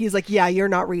it." He's like, "Yeah, you're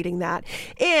not reading that."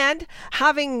 And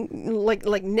having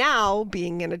like now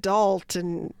being an adult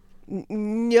and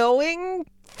knowing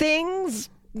things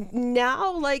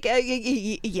now,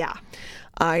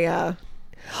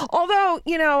 although,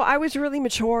 I was really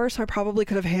mature, so I probably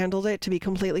could have handled it, to be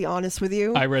completely honest with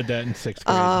you. I read that in 6th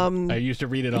grade. I used to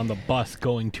read it on the bus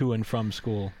going to and from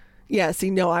school. Yeah,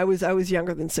 see, no, I was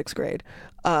younger than 6th grade.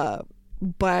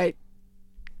 But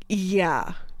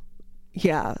yeah.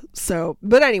 So,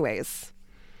 but anyways.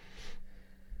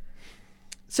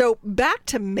 So back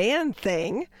to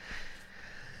Man-Thing.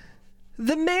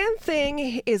 The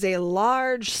Man-Thing is a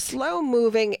large,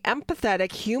 slow-moving,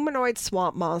 empathetic humanoid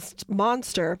swamp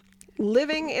monster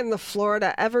living in the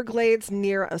Florida Everglades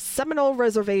near a Seminole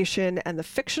reservation and the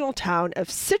fictional town of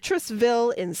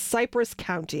Citrusville in Cypress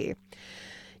County.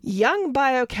 Young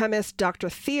biochemist Dr.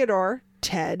 Theodore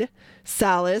Ted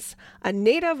Salas, a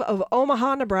native of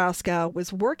Omaha, Nebraska,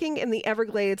 was working in the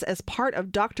Everglades as part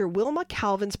of Dr. Wilma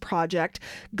Calvin's project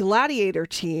Gladiator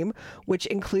Team, which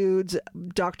includes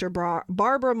Dr.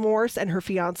 Barbara Morse and her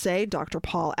fiancé, Dr.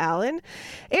 Paul Allen,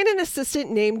 and an assistant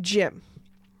named Jim.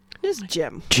 Who's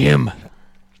Jim? Jim.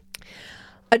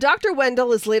 A Dr.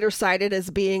 Wendell is later cited as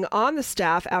being on the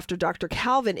staff after Dr.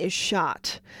 Calvin is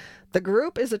shot. The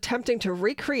group is attempting to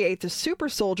recreate the super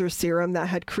soldier serum that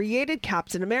had created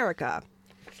Captain America.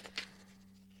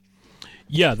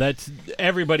 Yeah,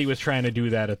 everybody was trying to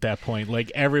do that at that point.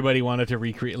 Like, everybody wanted to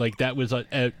recreate, like, that was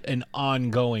an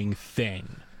ongoing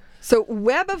thing. So,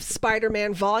 Web of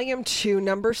Spider-Man Volume 2,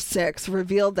 Number 6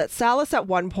 revealed that Salas at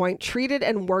one point treated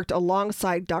and worked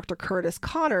alongside Dr. Curtis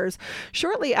Connors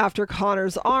shortly after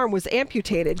Connors' arm was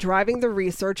amputated, driving the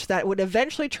research that would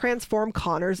eventually transform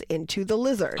Connors into the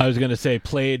Lizard. I was going to say,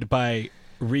 played by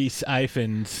Rhys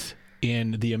Ifans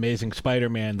in The Amazing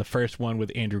Spider-Man, the first one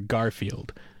with Andrew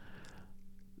Garfield.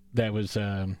 That was,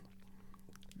 he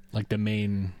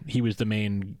was the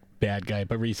main bad guy,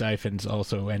 but Rhys Ifans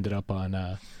also ended up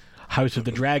on House of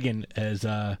the Dragon as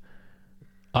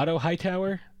Otto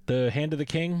Hightower, the Hand of the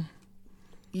King.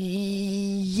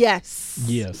 Yes.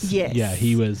 Yeah,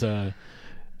 he was, and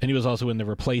he was also in The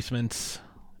Replacements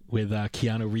with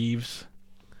Keanu Reeves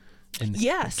and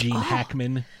Gene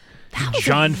Hackman,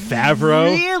 Jon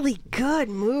Favreau. Really good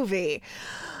movie.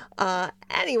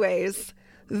 Anyways.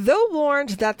 Though warned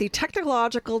that the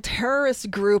technological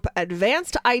terrorist group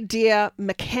Advanced Idea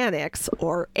Mechanics,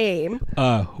 or AIM,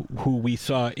 who we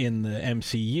saw in the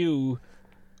MCU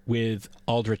with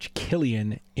Aldrich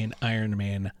Killian in Iron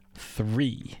Man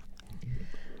 3,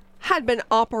 had been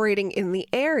operating in the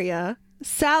area,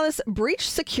 Salas breached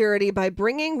security by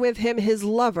bringing with him his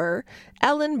lover,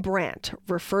 Ellen Brandt,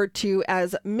 referred to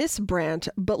as Miss Brandt,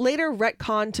 but later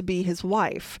retconned to be his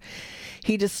wife.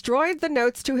 He destroyed the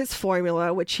notes to his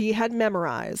formula, which he had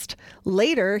memorized.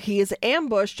 Later, he is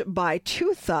ambushed by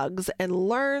two thugs and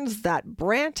learns that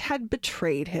Brandt had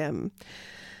betrayed him.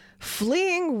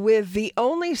 Fleeing with the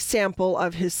only sample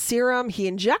of his serum, he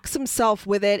injects himself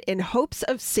with it in hopes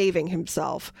of saving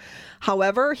himself.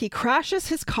 However, he crashes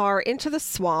his car into the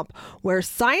swamp where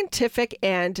scientific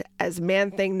and, as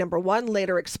Man-Thing number 1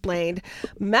 later explained,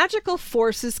 magical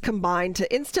forces combine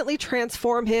to instantly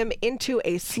transform him into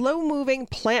a slow-moving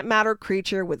plant matter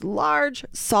creature with large,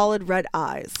 solid red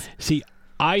eyes. See,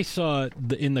 I saw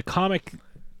in the comic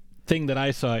thing that I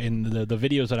saw in the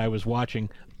videos that I was watching,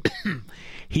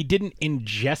 he didn't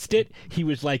ingest it. He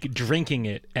was like drinking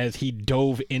it as he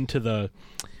dove into the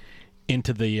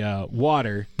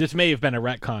water. This may have been a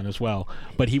retcon as well,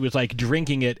 but he was like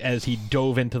drinking it as he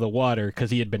dove into the water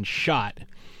because he had been shot.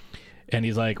 And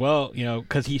he's like, well,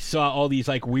 because he saw all these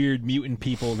like weird mutant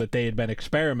people that they had been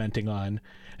experimenting on,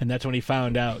 and that's when he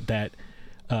found out that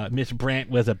Miss Brandt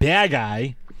was a bad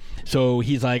guy. So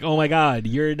he's like, "Oh my God,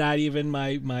 you're not even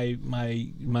my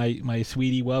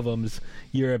sweetie Wovums.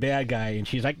 You're a bad guy." And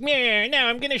she's like, "Meh, now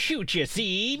I'm gonna shoot you.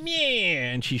 See,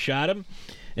 meh." And she shot him,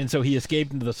 and so he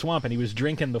escaped into the swamp. And he was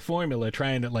drinking the formula,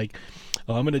 trying to like,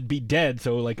 "Oh, I'm gonna be dead,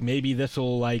 so like maybe this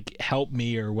will like help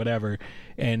me or whatever."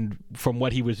 And from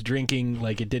what he was drinking,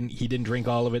 like he didn't drink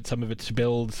all of it. Some of it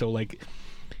spilled. So like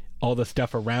all the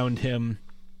stuff around him.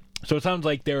 So it sounds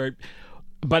like there are.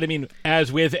 But I mean,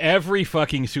 as with every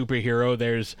fucking superhero,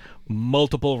 there's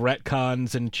multiple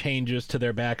retcons and changes to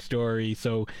their backstory,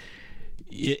 so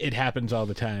it happens all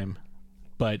the time.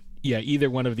 But yeah, either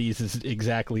one of these is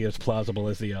exactly as plausible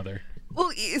as the other.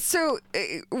 Well, so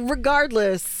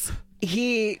regardless,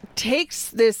 he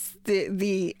takes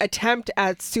the attempt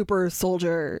at super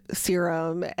soldier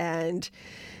serum and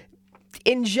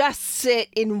ingests it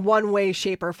in one way,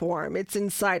 shape, or form. It's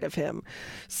inside of him.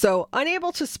 So,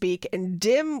 unable to speak and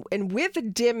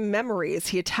with dim memories,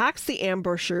 he attacks the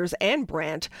ambushers and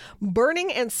Brandt,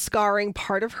 burning and scarring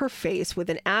part of her face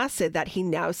with an acid that he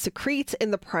now secretes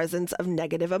in the presence of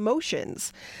negative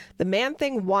emotions. The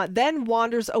Man-Thing then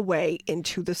wanders away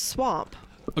into the swamp.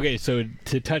 Okay, so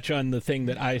to touch on the thing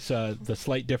that I saw, the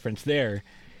slight difference there,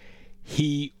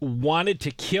 he wanted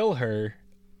to kill her,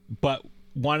 but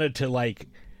wanted to like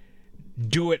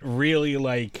do it really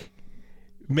like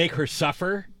make her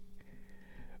suffer,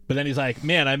 but then he's like,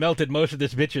 "Man, I melted most of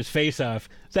this bitch's face off.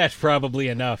 That's probably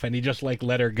enough," and he just like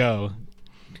let her go.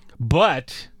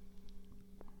 But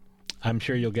I'm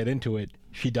sure you'll get into it.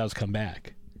 She does come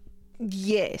back.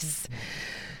 Yes.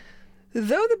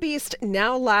 Though the beast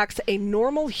now lacks a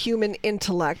normal human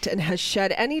intellect and has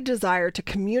shed any desire to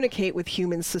communicate with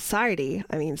human society,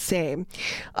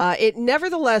 it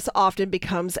nevertheless often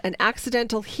becomes an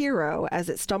accidental hero as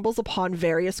it stumbles upon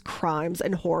various crimes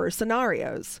and horror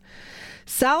scenarios.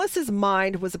 Salus's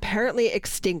mind was apparently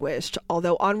extinguished,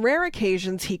 although on rare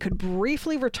occasions he could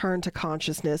briefly return to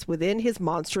consciousness within his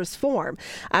monstrous form,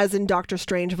 as in Doctor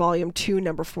Strange Volume 2,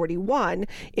 number 41,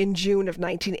 in June of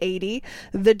 1980,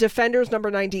 The Defenders number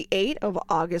 98 of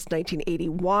August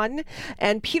 1981,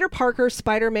 and Peter Parker's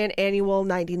Spider-Man Annual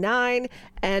 99,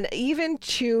 and even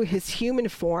to his human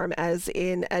form, as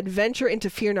in Adventure into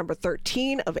Fear number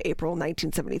 13 of April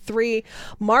 1973,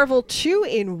 Marvel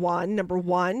 2-in-1, number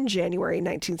 1, January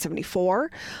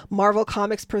 1974, Marvel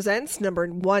Comics Presents number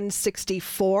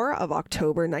 164 of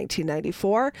October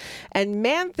 1994, and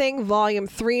Man-Thing Volume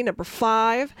 3, number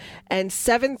 5, and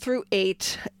 7 through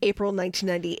 8, April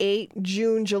 1998,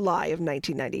 June, July of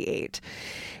 1998.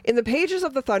 In the pages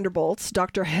of the Thunderbolts,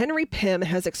 Dr. Henry Pym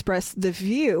has expressed the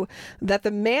view that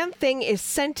the Man-Thing is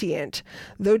sentient,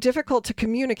 though difficult to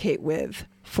communicate with.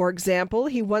 For example,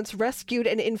 he once rescued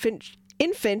an infant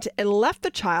and left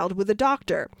the child with a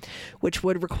doctor, which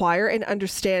would require an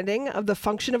understanding of the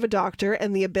function of a doctor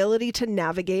and the ability to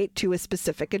navigate to a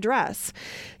specific address.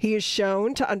 He is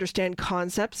shown to understand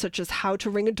concepts such as how to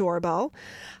ring a doorbell,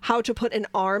 how to put an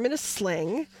arm in a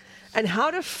sling, and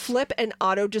how to flip an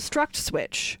auto-destruct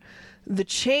switch. The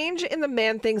change in the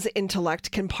Man-Thing's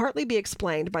intellect can partly be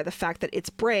explained by the fact that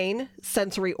its brain,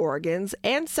 sensory organs,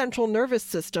 and central nervous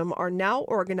system are now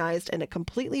organized in a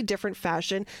completely different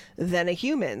fashion than a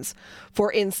human's.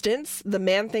 For instance, the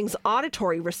Man-Thing's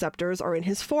auditory receptors are in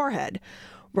his forehead.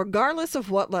 Regardless of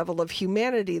what level of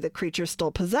humanity the creature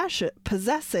still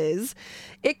possesses,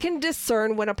 it can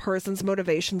discern when a person's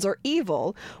motivations are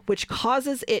evil, which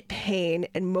causes it pain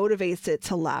and motivates it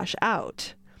to lash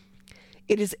out.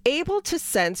 It is able to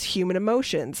sense human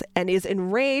emotions and is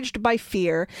enraged by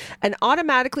fear and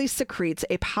automatically secretes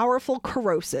a powerful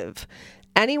corrosive.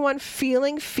 Anyone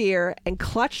feeling fear and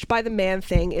clutched by the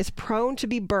Man-Thing is prone to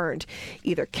be burned,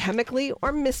 either chemically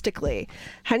or mystically.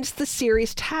 Hence the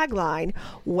series tagline,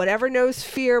 "Whatever knows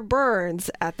fear burns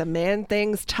at the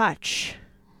Man-Thing's touch."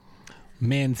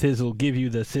 Man-Thizzle give you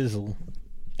the sizzle.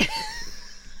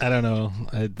 I don't know.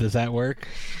 Does that work?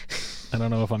 I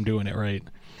don't know if I'm doing it right.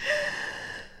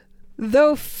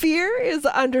 Though fear is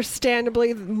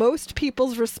understandably most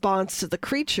people's response to the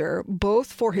creature,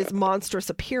 both for his monstrous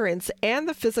appearance and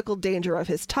the physical danger of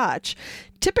his touch,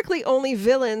 typically only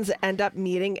villains end up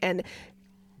meeting an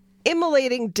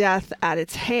immolating death at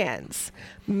its hands.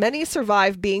 Many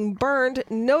survive being burned,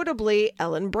 notably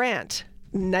Ellen Brandt,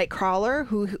 Nightcrawler,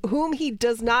 whom he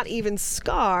does not even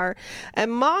scar,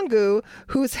 and Mongu,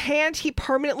 whose hand he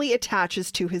permanently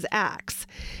attaches to his axe,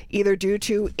 either due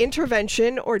to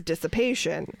intervention or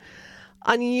dissipation.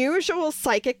 Unusual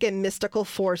psychic and mystical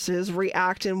forces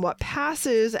react in what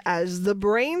passes as the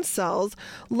brain cells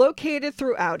located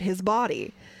throughout his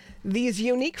body. These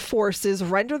unique forces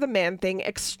render the Man-Thing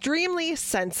extremely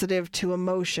sensitive to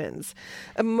emotions.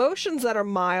 Emotions that are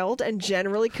mild and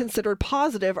generally considered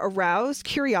positive arouse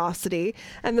curiosity,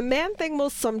 and the Man-Thing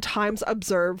will sometimes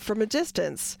observe from a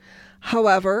distance.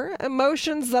 However,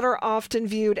 emotions that are often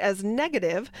viewed as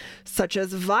negative, such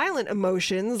as violent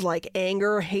emotions like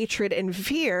anger, hatred, and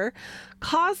fear,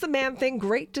 cause the Man-Thing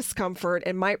great discomfort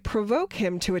and might provoke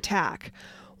him to attack.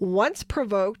 Once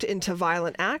provoked into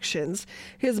violent actions,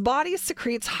 his body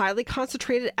secretes highly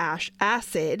concentrated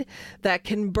acid that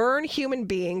can burn human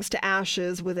beings to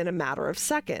ashes within a matter of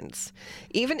seconds.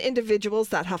 Even individuals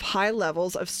that have high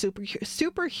levels of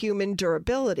superhuman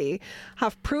durability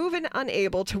have proven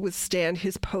unable to withstand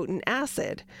his potent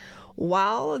acid.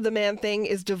 While the Man-Thing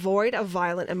is devoid of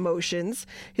violent emotions,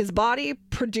 his body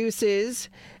produces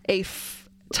a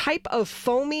type of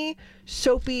foamy,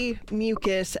 soapy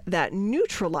mucus that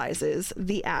neutralizes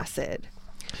the acid.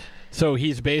 So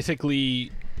he's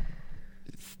basically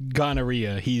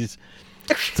gonorrhea. It's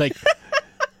like,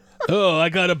 oh, I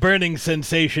got a burning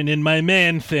sensation in my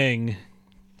Man-Thing.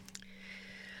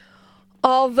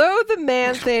 Although the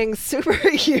Man-Thing's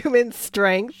superhuman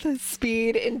strength,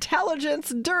 speed, intelligence,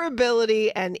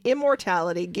 durability, and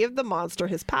immortality give the monster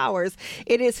his powers,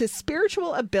 it is his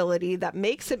spiritual ability that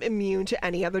makes him immune to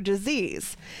any other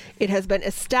disease. It has been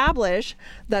established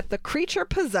that the creature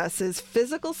possesses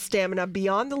physical stamina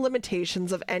beyond the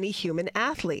limitations of any human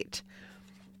athlete.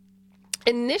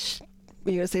 Were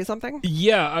you going to say something?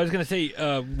 Yeah, I was going to say,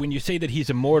 when you say that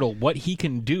he's immortal, what he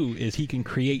can do is he can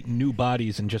create new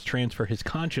bodies and just transfer his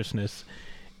consciousness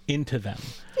into them.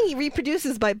 He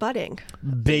reproduces by budding.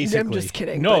 Basically. I'm just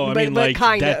kidding. No, but, I mean, but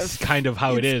like, that's kind of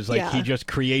how it is. Like, yeah. he just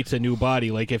creates a new body.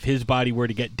 Like, if his body were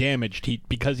to get damaged,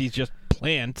 because he's just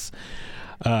plants,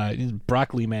 he's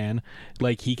broccoli man,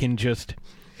 like, he can just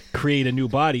create a new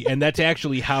body. And that's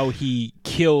actually how he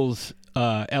kills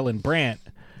Ellen Brandt,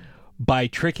 by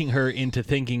tricking her into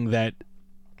thinking that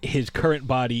his current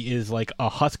body is like a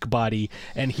husk body,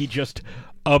 and he just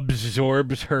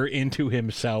absorbs her into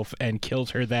himself and kills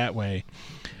her that way.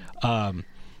 And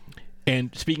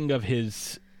speaking of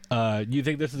his, you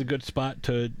think this is a good spot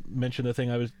to mention the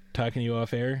thing I was talking to you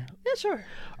off air? Yeah, sure.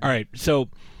 All right. So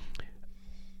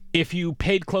if you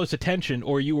paid close attention,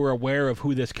 or you were aware of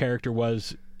who this character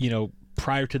was,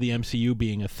 prior to the MCU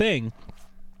being a thing,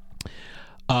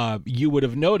 you would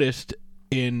have noticed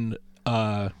in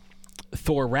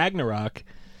Thor Ragnarok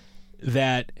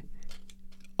that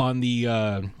on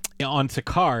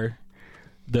Sakaar,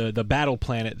 the battle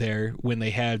planet there, when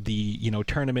they had the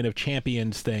Tournament of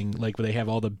Champions thing, like where they have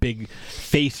all the big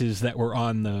faces that were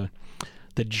on the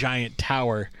giant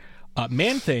tower,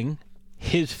 Man-Thing,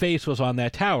 his face was on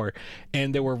that tower,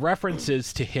 and there were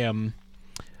references to him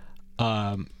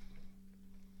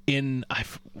in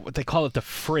what they call it, the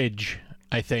fridge,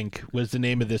 I think, was the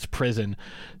name of this prison.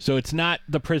 So it's not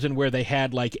the prison where they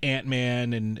had like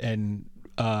Ant-Man and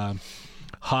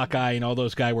Hawkeye and all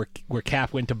those guys where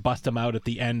Cap went to bust them out at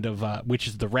the end of which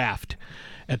is the raft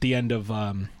at the end of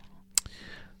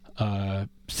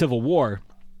Civil War.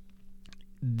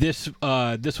 This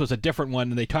was a different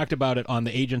one, and they talked about it on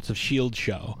the Agents of S.H.I.E.L.D.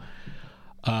 show.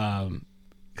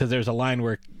 Because there's a line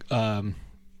where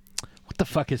what the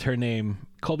fuck is her name?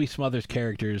 Colby Smulders'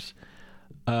 characters.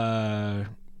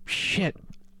 Shit.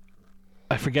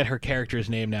 I forget her character's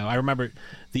name now. I remember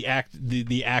the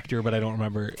actor, but I don't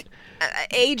remember.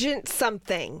 Agent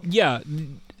something. Yeah.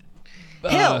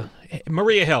 Hill.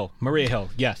 Maria Hill.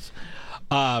 Yes.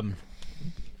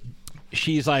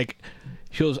 She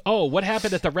goes, oh, what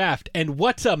happened at the raft? And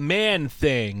what's a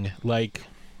Man-Thing? Like,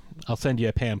 I'll send you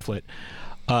a pamphlet.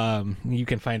 You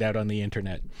can find out on the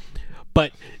internet.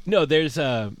 But no, there's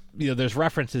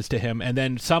references to him, and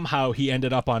then somehow he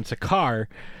ended up on Sakaar.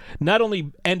 Not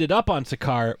only ended up on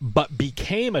Sakaar, but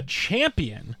became a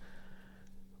champion,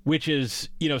 which is,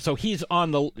 so he's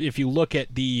on the. If you look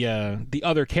at the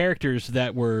other characters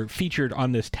that were featured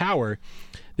on this tower,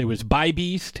 there was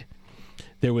Beast,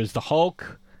 there was the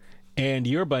Hulk, and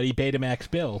your buddy Betamax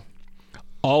Bill.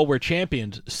 All were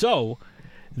champions. So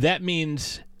that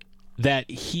means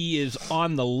that he is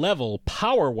on the level,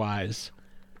 power-wise,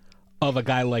 of a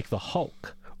guy like the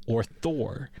Hulk or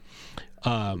Thor.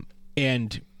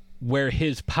 And where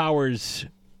his powers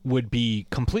would be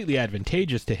completely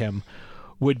advantageous to him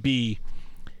would be,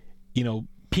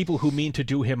 people who mean to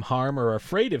do him harm or are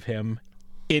afraid of him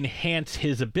enhance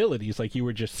his abilities, like you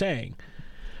were just saying.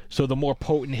 So the more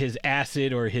potent his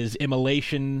acid or his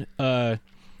immolation abilities,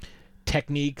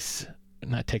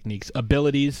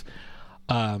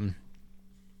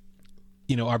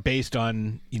 are based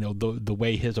on, the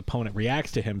way his opponent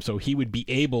reacts to him. So he would be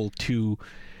able to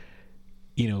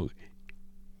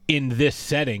in this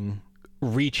setting,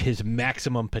 reach his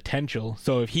maximum potential.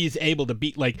 So if he's able to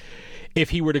beat, like, if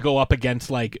he were to go up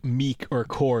against, like, Meek or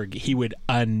Korg, he would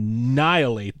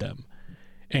annihilate them.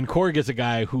 And Korg is a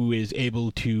guy who is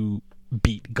able to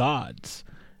beat gods,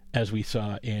 as we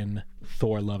saw in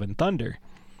Thor: Love and Thunder.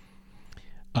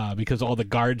 Because all the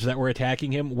guards that were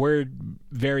attacking him were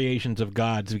variations of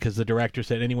gods, because the director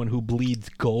said anyone who bleeds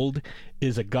gold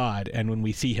is a god. And when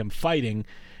we see him fighting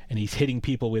and he's hitting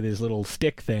people with his little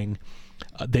stick thing,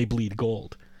 they bleed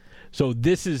gold. So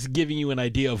this is giving you an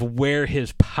idea of where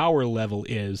his power level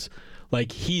is.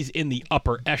 Like, he's in the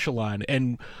upper echelon,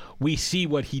 and we see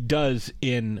what he does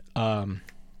in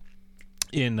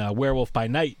Werewolf by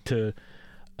Night to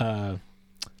what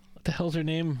the hell's her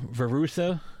name?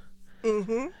 Verussa?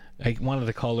 Mm-hmm. I wanted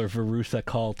to call her Verussa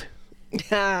Cult.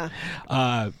 To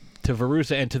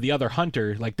Verussa and to the other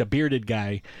hunter, like the bearded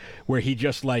guy, where he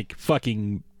just, like,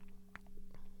 fucking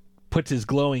puts his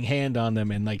glowing hand on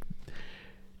them and, like,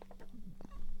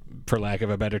 for lack of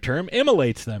a better term,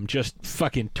 immolates them, just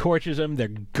fucking torches them, they're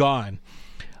gone.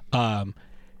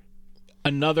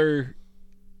 Another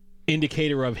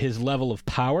indicator of his level of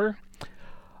power,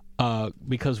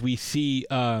 because we see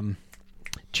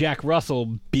Jack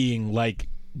Russell being, like,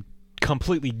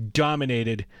 completely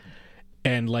dominated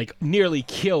and, like, nearly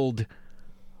killed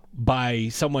by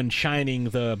someone shining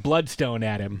the bloodstone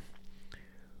at him,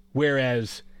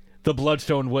 whereas the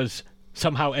bloodstone was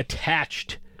somehow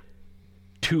attached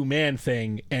to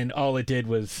Man-Thing, and all it did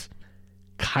was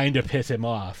kind of piss him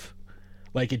off.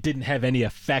 Like, it didn't have any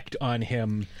effect on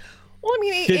him. Well, I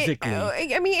mean, physically.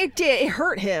 It did. It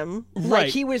hurt him. Right. Like,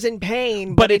 he was in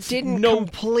pain, But it it's didn't no-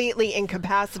 completely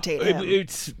incapacitate him.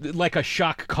 It's like a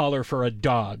shock collar for a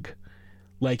dog.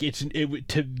 Like, it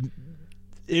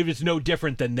was no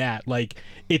different than that. Like,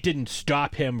 it didn't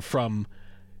stop him from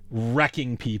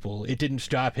wrecking people. It didn't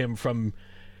stop him from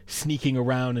sneaking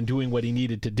around and doing what he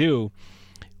needed to do.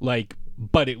 Like,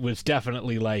 but it was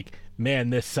definitely like, man,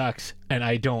 this sucks and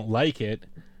I don't like it.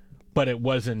 But it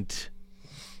wasn't,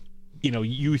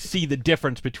 you see the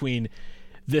difference between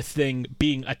this thing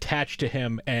being attached to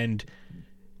him and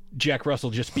Jack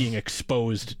Russell just being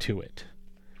exposed to it.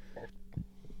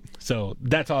 So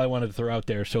that's all I wanted to throw out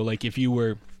there. So, like, if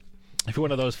you're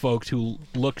one of those folks who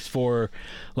looks for,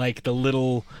 like, the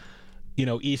little,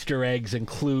 Easter eggs and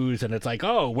clues, and it's like,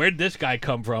 oh, where'd this guy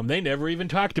come from? They never even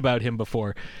talked about him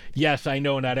before. Yes, I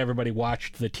know not everybody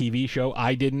watched the TV show.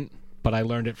 I didn't, but I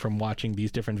learned it from watching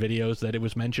these different videos that it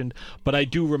was mentioned. But I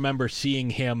do remember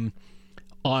seeing him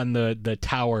on the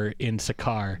tower in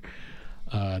Sakaar,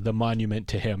 the monument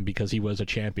to him, because he was a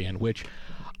champion, which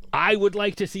I would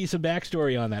like to see some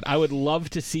backstory on that. I would love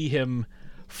to see him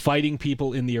fighting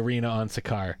people in the arena on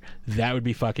Sakaar. That would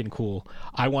be fucking cool.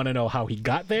 I want to know how he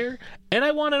got there, and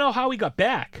I want to know how he got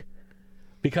back,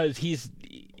 because he's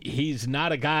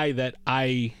not a guy that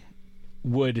I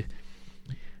would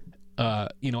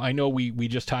I know we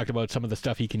just talked about some of the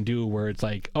stuff he can do, where it's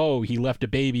like, oh, he left a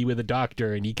baby with a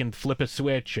doctor and he can flip a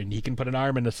switch and he can put an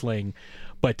arm in a sling,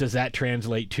 but does that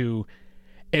translate to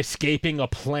escaping a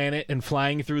planet and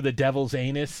flying through the devil's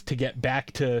anus to get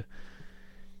back to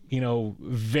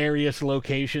various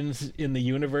locations in the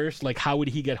universe? Like, how would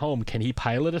he get home? Can he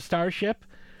pilot a starship?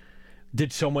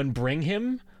 Did someone bring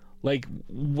him? Like,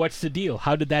 what's the deal?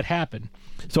 How did that happen?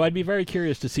 So I'd be very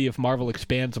curious to see if Marvel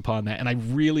expands upon that, and I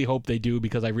really hope they do,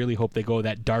 because I really hope they go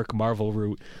that dark Marvel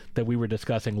route that we were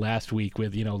discussing last week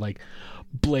with, like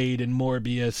Blade and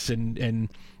Morbius, and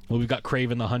well, we've got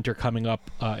Kraven the Hunter coming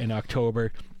up in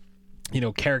October.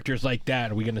 Characters like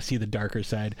that. Are we going to see the darker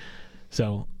side?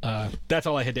 So that's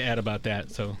all I had to add about that.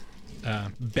 So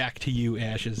back to you,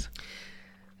 Ashes.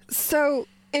 So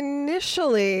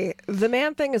initially, the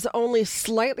Man-Thing is only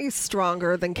slightly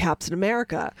stronger than Captain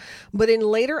America, but in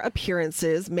later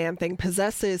appearances, Man-Thing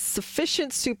possesses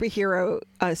sufficient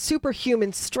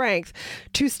superhuman strength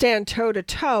to stand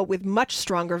toe-to-toe with much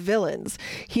stronger villains.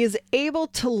 He is able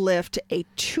to lift a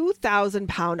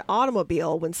 2,000-pound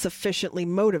automobile when sufficiently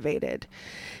motivated.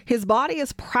 His body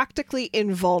is practically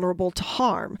invulnerable to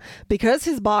harm because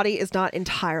his body is not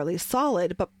entirely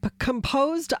solid, but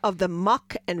composed of the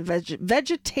muck and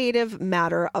vegetative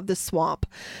matter of the swamp.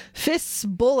 Fists,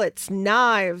 bullets,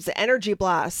 knives, energy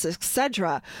blasts,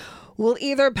 etc. will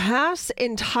either pass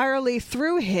entirely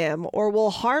through him or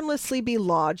will harmlessly be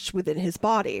lodged within his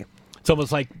body. It's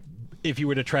almost like if you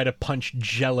were to try to punch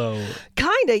Jell-O.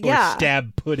 Kinda, yeah. Or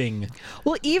stab pudding.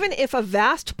 Well, even if a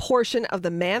vast portion of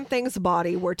the Man-Thing's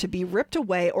body were to be ripped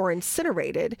away or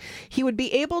incinerated, he would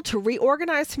be able to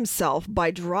reorganize himself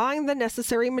by drawing the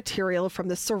necessary material from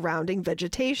the surrounding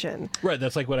vegetation. Right,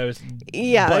 that's like what I was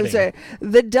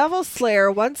The Devil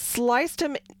Slayer once sliced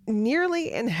him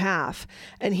nearly in half,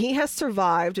 and he has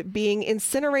survived being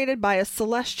incinerated by a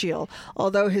celestial,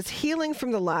 although his healing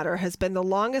from the latter has been the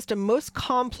longest and most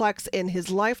complex in his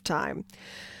lifetime.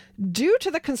 Due to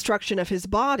the construction of his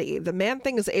body, the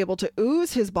Man-Thing is able to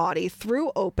ooze his body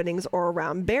through openings or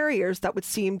around barriers that would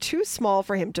seem too small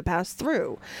for him to pass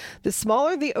through. The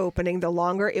smaller the opening, the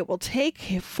longer it will take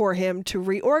for him to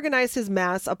reorganize his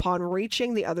mass upon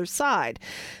reaching the other side.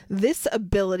 This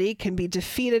ability can be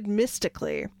defeated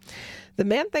mystically. The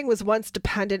Man-Thing was once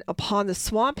dependent upon the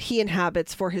swamp he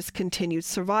inhabits for his continued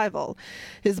survival.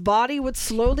 His body would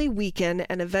slowly weaken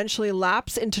and eventually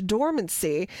lapse into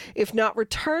dormancy if not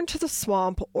returned to the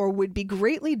swamp, or would be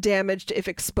greatly damaged if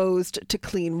exposed to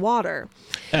clean water.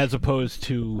 As opposed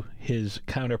to his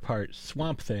counterpart,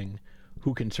 Swamp Thing,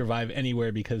 who can survive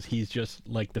anywhere because he's just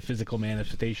like the physical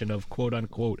manifestation of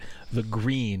quote-unquote the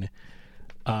green.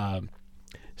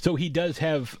 So he does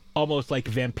have almost like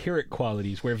vampiric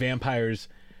qualities, where vampires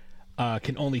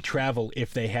can only travel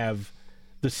if they have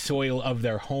the soil of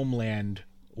their homeland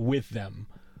with them.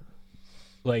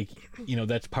 Like, you know,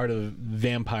 that's part of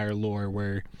vampire lore,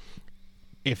 where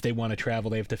if they want to travel,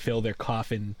 they have to fill their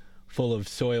coffin full of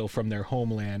soil from their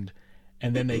homeland,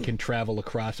 and then they can travel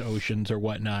across oceans or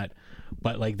whatnot.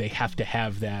 But like, they have to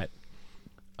have that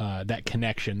that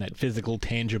connection, that physical,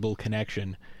 tangible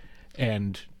connection,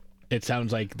 and it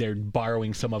sounds like they're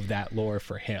borrowing some of that lore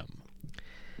for him.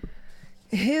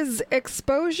 His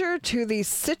exposure to the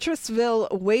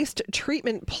Citrusville waste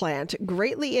treatment plant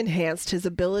greatly enhanced his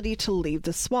ability to leave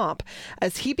the swamp,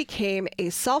 as he became a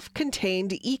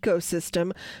self-contained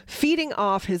ecosystem feeding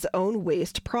off his own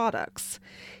waste products.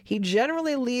 He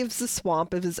generally leaves the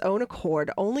swamp of his own accord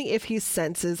only if he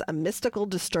senses a mystical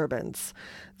disturbance.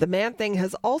 The Man-Thing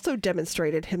has also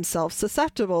demonstrated himself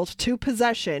susceptible to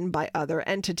possession by other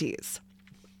entities.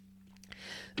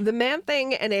 The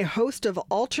Man-Thing and a host of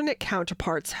alternate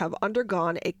counterparts have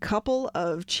undergone a couple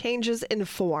of changes in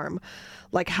form,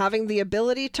 like having the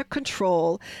ability to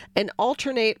control and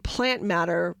alternate plant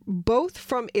matter both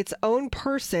from its own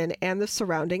person and the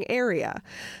surrounding area.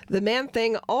 The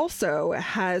Man-Thing also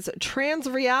has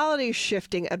trans-reality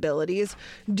shifting abilities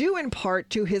due in part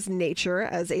to his nature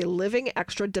as a living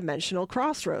extra-dimensional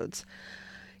crossroads.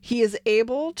 He is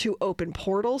able to open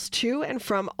portals to and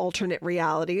from alternate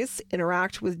realities,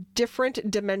 interact with different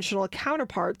dimensional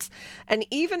counterparts, and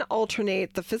even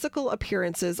alternate the physical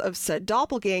appearances of said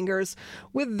doppelgangers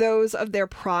with those of their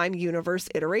prime universe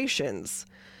iterations.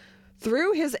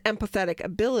 Through his empathetic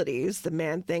abilities, the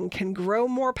Man-Thing can grow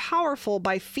more powerful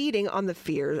by feeding on the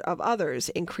fear of others,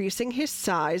 increasing his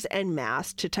size and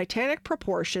mass to titanic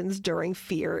proportions during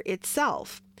fear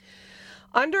itself.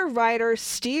 Under writer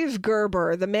Steve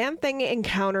Gerber, the Man-Thing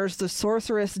encounters the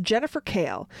sorceress Jennifer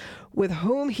Kale, with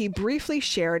whom he briefly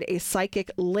shared a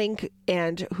psychic link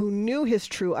and who knew his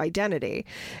true identity,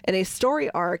 in a story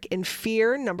arc in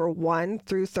Fear number 1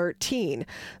 through 13,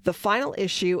 the final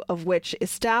issue of which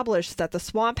established that the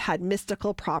swamp had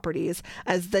mystical properties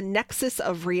as the nexus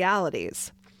of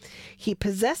realities. He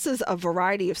possesses a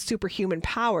variety of superhuman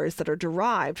powers that are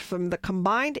derived from the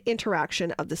combined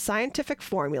interaction of the scientific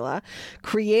formula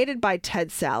created by Ted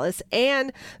Sallis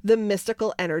and the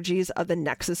mystical energies of the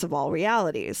nexus of all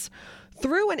realities.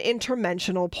 Through an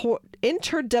interdimensional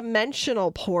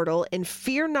portal in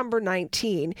Fear number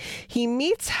 19, he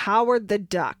meets Howard the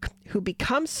Duck, who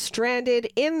becomes stranded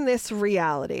in this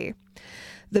reality.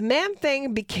 The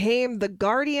Man-Thing became the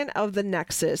guardian of the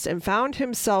Nexus and found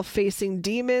himself facing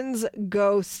demons,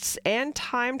 ghosts, and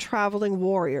time-traveling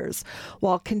warriors,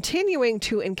 while continuing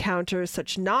to encounter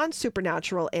such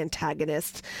non-supernatural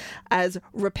antagonists as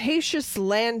rapacious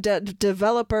land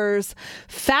developers,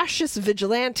 fascist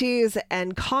vigilantes,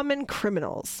 and common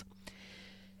criminals.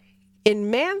 In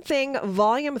Man-Thing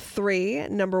Volume 3,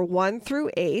 number 1 through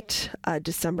 8,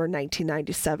 December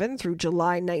 1997 through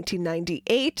July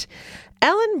 1998,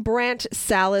 Ellen Brandt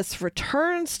Sallis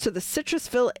returns to the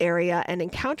Citrusville area and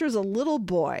encounters a little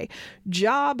boy,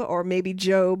 Job, or maybe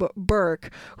Job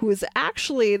Burke, who is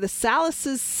actually the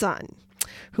Sallis' son,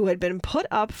 who had been put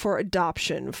up for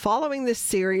adoption. Following this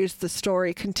series, the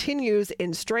story continues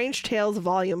in Strange Tales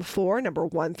Volume 4, number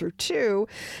 1 through 2,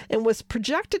 and was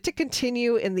projected to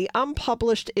continue in the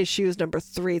unpublished issues number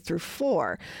 3 through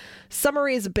 4.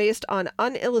 Summaries based on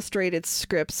unillustrated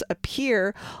scripts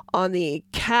appear on the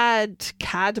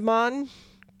Cadmon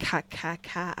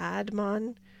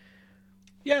Kaadmon.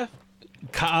 Yeah.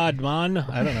 Kaadmon.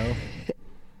 I don't know.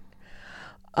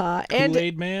 And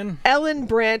Kool-Aid Man. Ellen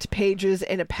Brandt pages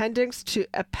in appendix to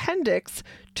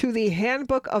the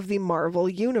Handbook of the Marvel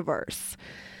Universe.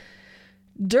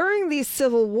 During the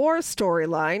Civil War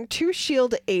storyline, 2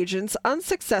 S.H.I.E.L.D. agents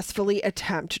unsuccessfully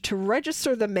attempt to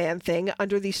register the Man-Thing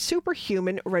under the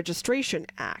Superhuman Registration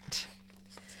Act.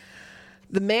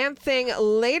 The Man-Thing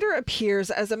later appears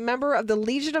as a member of the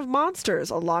Legion of Monsters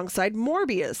alongside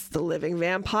Morbius, the living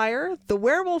vampire, the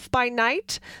werewolf by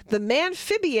night, the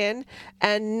Manphibian,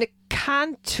 and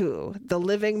Nkantu, the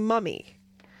living mummy.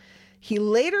 He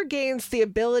later gains the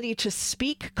ability to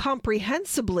speak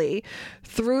comprehensibly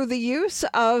through the use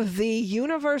of the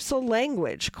universal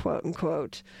language, quote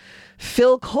unquote.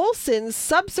 Phil Coulson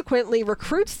subsequently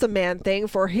recruits the Man-Thing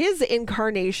for his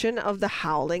incarnation of the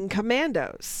Howling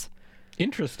Commandos.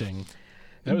 Interesting.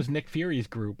 That was Nick Fury's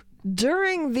group.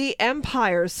 During the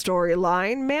Empire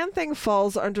storyline, Man-Thing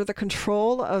falls under the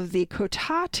control of the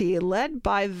Kotati led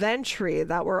by Ventri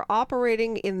that were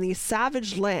operating in the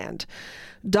Savage Land.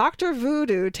 Dr.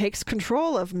 Voodoo takes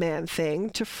control of Man-Thing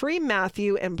to free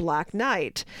Matthew and Black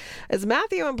Knight. As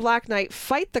Matthew and Black Knight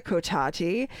fight the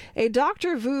Kotati, a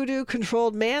Dr.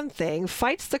 Voodoo-controlled Man-Thing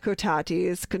fights the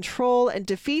Kotati's control and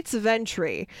defeats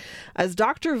Ventri. As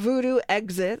Dr. Voodoo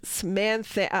exits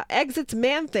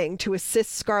Man-Thing to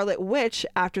assist Scarlet Witch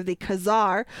after the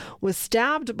Khazar was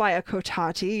stabbed by a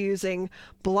Kotati using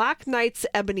Black Knight's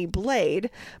ebony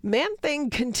blade, Man-Thing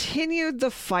continued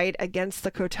the fight against the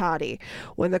Kotati.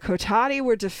 When the Kotati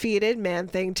were defeated,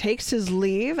 Man-Thing takes his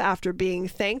leave after being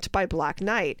thanked by Black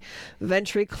Knight.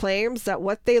 Ventri claims that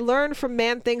what they learned from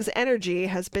Man-Thing's energy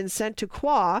has been sent to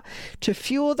Kwa to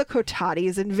fuel the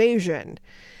Kotati's invasion.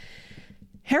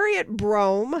 Harriet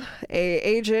Brome, an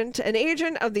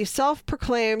agent of the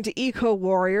self-proclaimed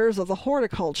eco-warriors of the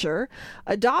horticulture,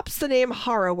 adopts the name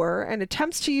Harrower and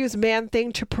attempts to use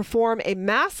Man-Thing to perform a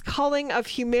mass culling of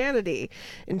humanity,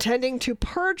 intending to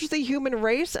purge the human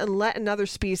race and let another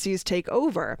species take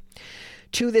over.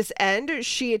 To this end,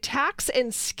 she attacks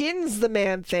and skins the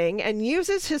Man-Thing and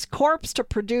uses his corpse to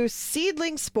produce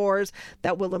seedling spores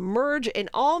that will emerge in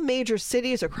all major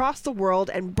cities across the world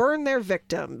and burn their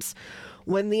victims.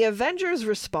 When the Avengers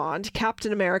respond,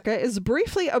 Captain America is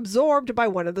briefly absorbed by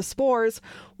one of the spores,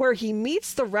 where he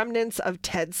meets the remnants of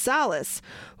Ted Sallis,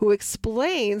 who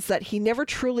explains that he never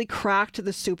truly cracked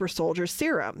the super soldier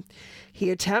serum. He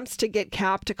attempts to get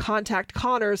Cap to contact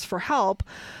Connors for help,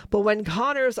 but when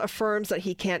Connors affirms that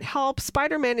he can't help,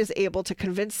 Spider-Man is able to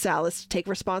convince Sallis to take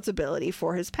responsibility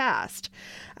for his past.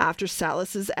 After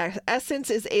Sallis' essence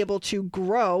is able to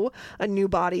grow a new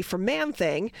body for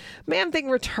Man-Thing, Man-Thing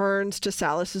returns to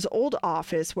Sallis' old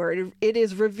office, where it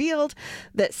is revealed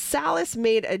that Sallis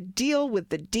made a deal with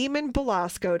the demon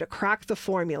Belasco to crack the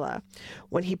formula.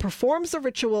 When he performs the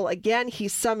ritual again, he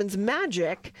summons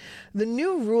Magic, the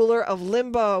new ruler of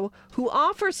Limbo, who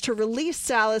offers to release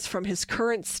Sallis from his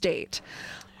current state.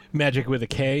 Magic with a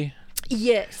K?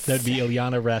 Yes. That'd be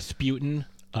Ilyana Rasputin,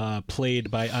 played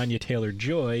by Anya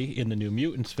Taylor-Joy in the New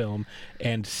Mutants film,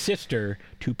 and sister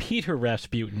to Peter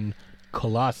Rasputin,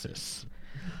 Colossus.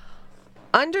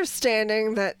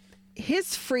 Understanding that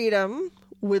his freedom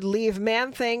would leave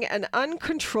Man-Thing an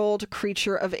uncontrolled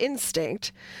creature of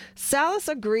instinct, Sallis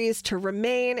agrees to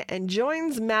remain and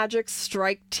joins Magic's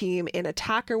strike team in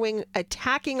attacking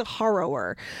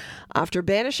Harrower. After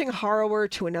banishing Harrower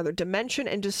to another dimension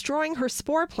and destroying her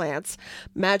spore plants,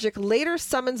 Magic later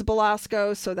summons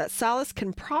Belasco so that Sallis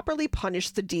can properly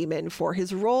punish the demon for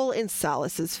his role in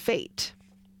Sallis' fate.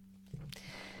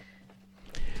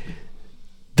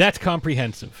 That's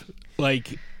comprehensive.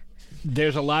 Like,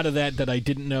 there's a lot of that I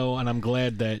didn't know, and I'm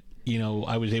glad that,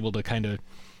 I was able to kind of,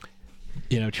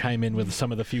 chime in with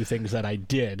some of the few things that I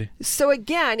did. So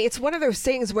again, it's one of those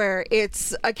things where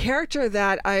it's a character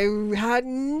that I had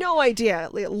no idea,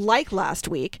 like last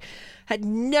week, had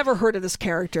never heard of this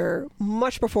character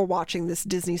much before watching this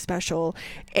Disney special,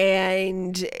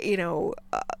 and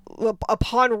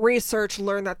upon research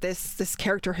learned that this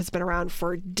character has been around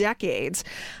for decades,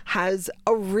 has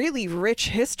a really rich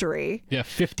history. Yeah,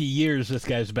 50 years this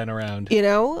guy's been around.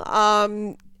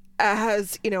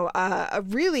 Has a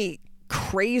really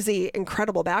crazy,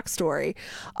 incredible backstory,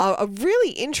 a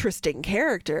really interesting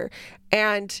character,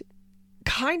 and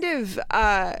kind of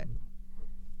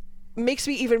makes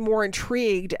me even more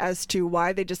intrigued as to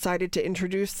why they decided to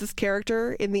introduce this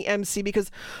character in the MC, because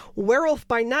Werewolf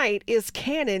by Night is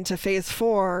canon to Phase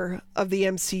 4 of the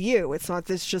MCU. It's not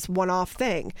this just one-off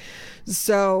thing.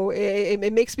 So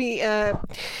it makes me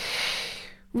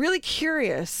really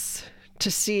curious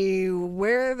to see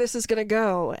where this is going to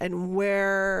go and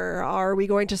where are we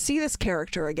going to see this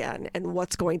character again and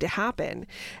what's going to happen.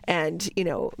 And,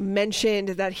 mentioned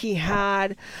that he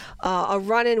had a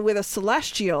run-in with a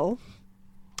Celestial.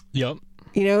 Yep.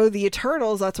 The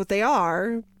Eternals, that's what they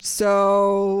are.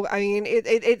 So, I mean,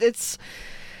 it's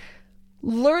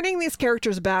learning these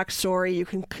characters' backstory. You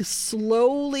can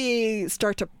slowly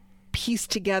start to piece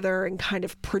together and kind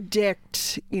of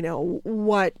predict,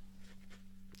 what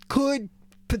could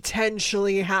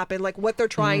potentially happen, like what they're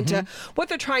trying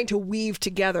to weave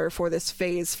together for this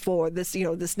phase 4, this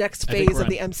this next phase of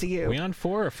the MCU. Are we on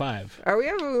 4 or 5? Are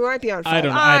we? We might be on 5. I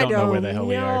don't know where the hell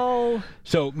we are.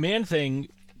 So Man-Thing,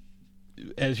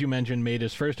 as you mentioned, made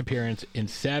his first appearance in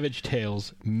Savage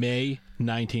Tales, May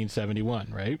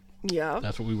 1971, right? Yeah.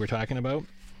 That's what we were talking about.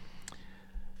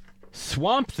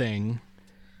 Swamp Thing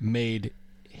made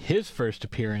his first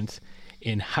appearance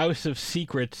in House of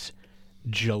Secrets,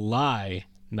 July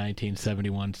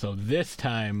 1971. So this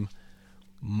time,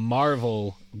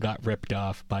 Marvel got ripped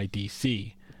off by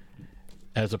DC,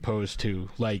 as opposed to,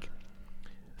 like,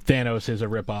 Thanos is a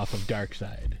ripoff of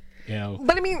Darkseid.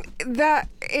 But I mean, that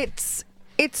it's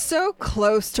so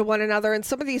close to one another, and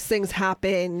some of these things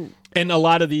happen. And a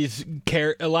lot of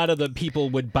the people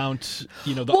would bounce,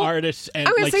 the artists, and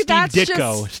like Steve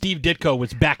Ditko. Steve Ditko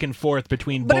was back and forth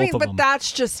between both of them. But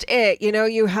that's just it.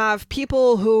 You have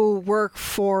people who work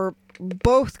for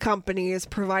both companies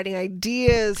providing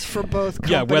ideas for both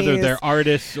companies. Yeah, whether they're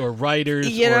artists or writers,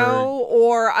 and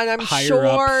I'm sure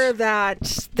ups.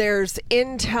 that there's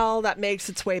intel that makes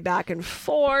its way back and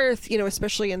forth,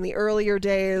 especially in the earlier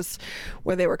days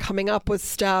where they were coming up with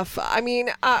stuff. I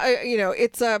mean,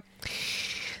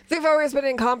 they've always been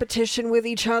in competition with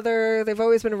each other. They've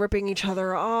always been ripping each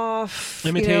other off.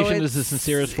 Imitation is the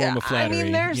sincerest form of flattery. I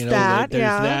mean, there's that. There's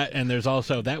that, and there's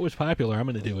also, that was popular, I'm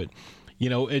going to do it.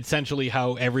 Essentially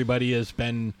how everybody has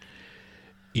been,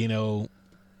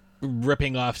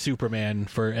 ripping off Superman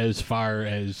for as far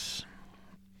as,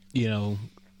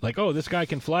 like, oh, this guy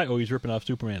can fly. Oh, he's ripping off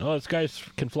Superman. Oh, this guy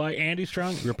can fly and he's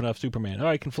strong. Ripping off Superman.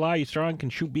 Oh, he can fly. He's strong.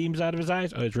 Can shoot beams out of his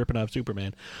eyes. Oh, he's ripping off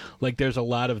Superman. Like, there's a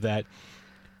lot of that.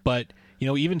 But,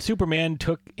 even Superman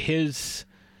took his,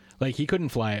 like, he couldn't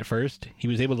fly at first. He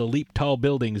was able to leap tall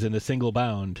buildings in a single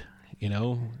bound,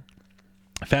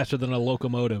 faster than a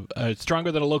locomotive,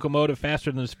 stronger than a locomotive,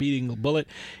 faster than a speeding bullet,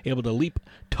 able to leap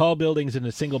tall buildings in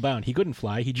a single bound. He couldn't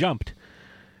fly. He jumped.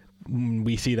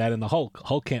 We see that in the Hulk.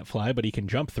 Hulk can't fly, but he can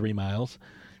jump 3 miles.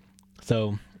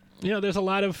 So, there's a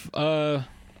lot of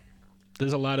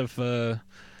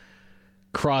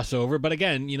crossover. But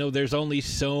again, there's only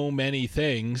so many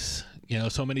things.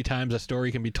 So many times a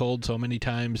story can be told. So many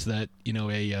times that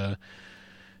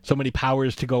so many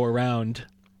powers to go around.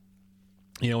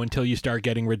 Until you start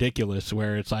getting ridiculous,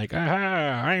 where it's like,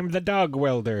 aha, I'm the dog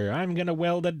welder. I'm going to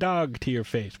weld a dog to your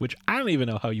face, which I don't even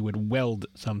know how you would weld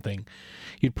something.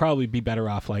 You'd probably be better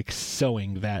off, like,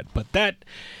 sewing that. But that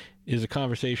is a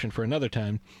conversation for another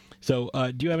time. So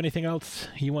do you have anything else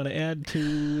you want to add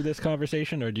to this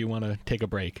conversation, or do you want to take a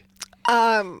break?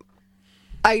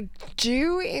 I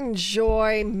do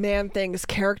enjoy Man-Thing's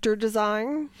character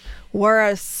design,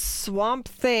 whereas Swamp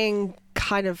Thing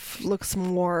kind of looks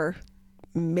more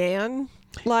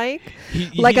man-like,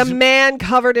 like a man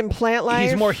covered in plant life.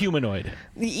 He's more humanoid.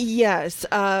 Yes.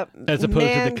 As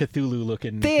opposed to the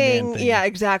Cthulhu-looking thing. Man-Thing. Yeah,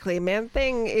 exactly.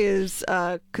 Man-Thing is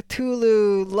a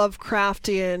Cthulhu,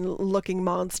 Lovecraftian-looking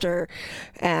monster.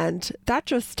 And that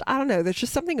just, I don't know, there's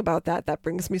just something about that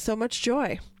brings me so much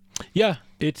joy. Yeah,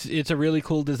 it's a really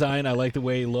cool design. I like the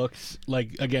way he looks.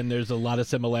 Like, again, there's a lot of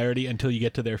similarity until you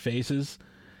get to their faces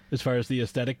as far as the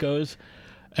aesthetic goes.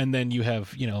 And then you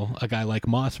have, a guy like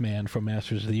Moss Man from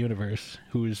Masters of the Universe,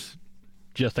 who's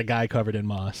just a guy covered in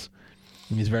moss.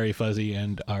 And he's very fuzzy,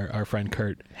 and our friend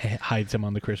Kurt hides him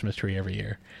on the Christmas tree every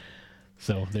year.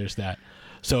 So there's that.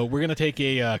 So we're going to take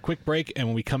a quick break, and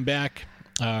when we come back,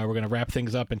 we're going to wrap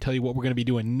things up and tell you what we're going to be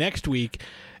doing next week.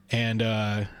 And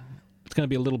it's going to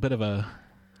be a little bit of a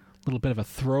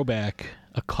throwback,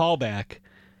 a callback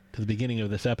to the beginning of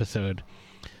this episode.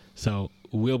 So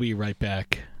we'll be right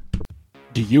back.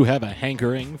 Do you have a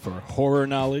hankering for horror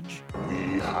knowledge?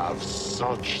 We have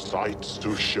such sights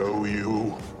to show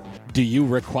you. Do you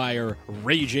require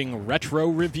raging retro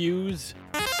reviews?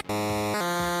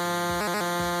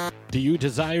 Do you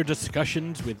desire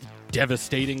discussions with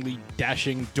devastatingly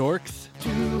dashing dorks?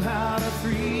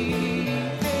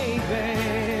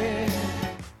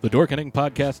 The Dorkening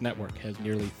Podcast Network has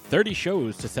nearly 30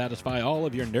 shows to satisfy all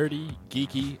of your nerdy,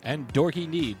 geeky, and dorky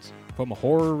needs. from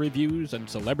horror reviews and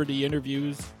celebrity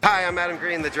interviews. Hi, I'm Adam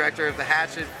Green, the director of the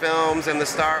Hatchet films and the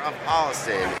star of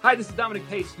Holliston. Hi, this is Dominic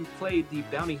Pace, who played the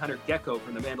bounty hunter Gecko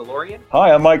from The Mandalorian.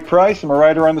 Hi, I'm Mike Price. I'm a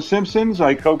writer on The Simpsons.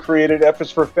 I co-created F is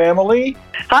for Family.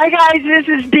 Hi, guys. This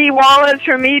is Dee Wallace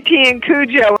from E.T. and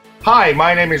Cujo. Hi,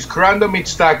 my name is Kurando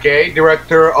Mitsutake,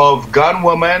 director of Gun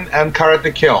Woman and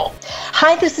Karate Kill.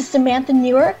 Hi, this is Samantha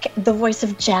Newark, the voice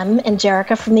of Jem and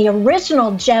Jerrica from the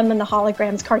original Jem and the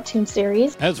Holograms cartoon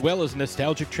series. As well as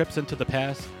nostalgic trips into the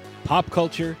past, pop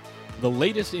culture, the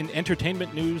latest in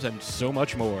entertainment news, and so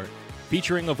much more.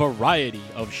 Featuring a variety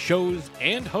of shows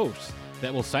and hosts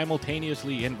that will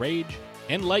simultaneously enrage,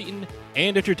 enlighten,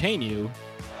 and entertain you.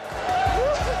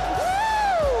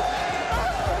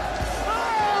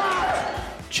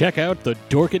 Check out the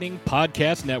Dorkening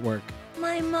Podcast Network.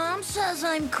 My mom says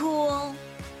I'm cool.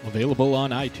 Available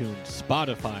on iTunes,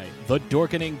 Spotify,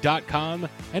 thedorkening.com,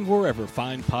 and wherever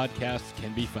fine podcasts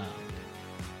can be found.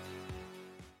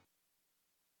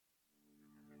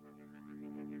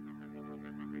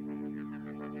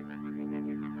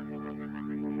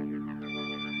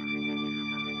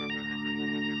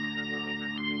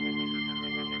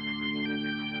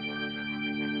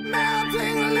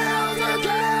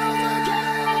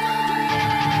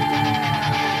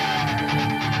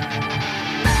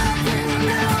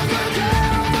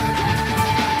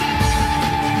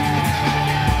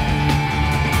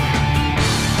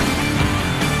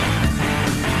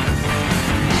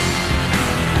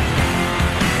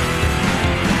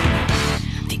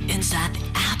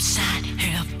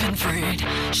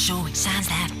 Showing signs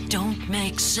that don't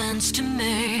make sense to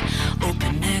me.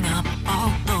 Opening up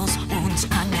all those wounds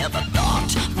I never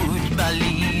thought would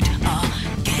bleed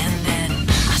again. Then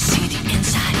I see the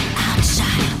inside,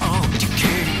 outside of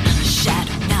decay. A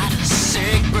shadow, not a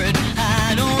sacred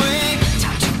hideaway.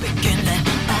 Time to begin, let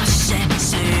us set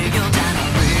sail down a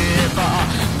river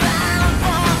bound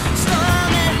for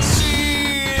storm and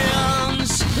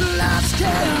seas. Last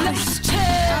tale,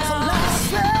 last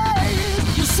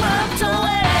phase. You swept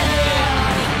away.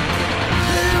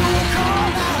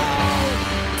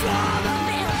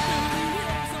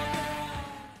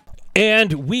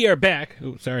 And we are back.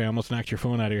 Oh, sorry, I almost knocked your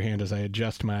phone out of your hand as I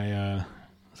adjust my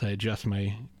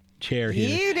chair here.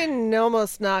 You didn't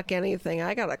almost knock anything.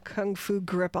 I got a kung fu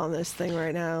grip on this thing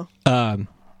right now. But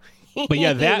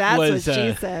yeah, That's was what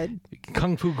she said.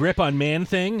 Kung fu grip on man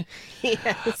thing.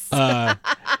 Yes.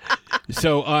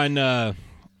 So on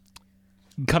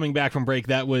coming back from break,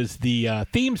 that was the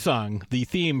theme song, the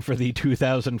theme for the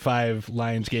 2005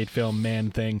 Lionsgate film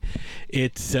Man Thing.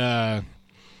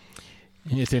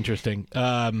 It's interesting.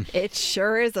 It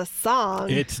sure is a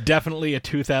song. It's definitely a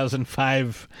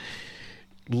 2005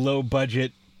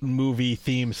 low-budget movie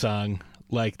theme song.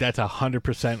 Like, that's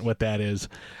 100% what that is.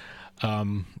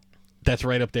 That's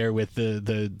right up there with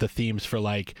the themes for,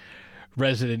 like,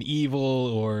 Resident Evil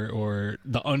or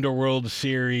the Underworld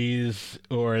series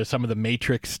or some of the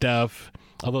Matrix stuff.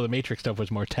 Although the Matrix stuff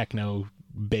was more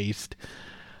techno-based.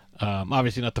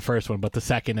 Obviously not the first one, but the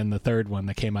second and the third one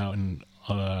that came out in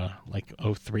like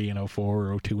 03 and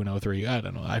 04 or 02 and 03. I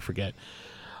don't know. I forget.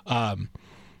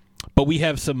 But we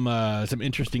have some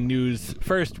interesting news.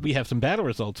 First, we have some battle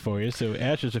results for you. So,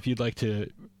 Ashes, if you'd like to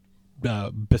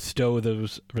bestow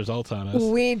those results on us.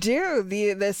 We do.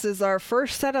 This is our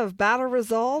first set of battle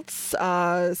results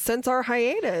since our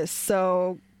hiatus.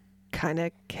 So, kind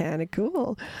of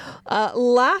cool.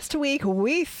 Last week,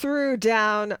 we threw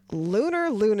down Lunar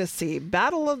Lunacy,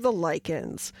 Battle of the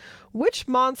Lycans. Which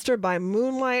monster by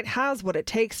moonlight has what it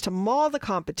takes to maul the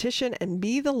competition and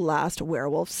be the last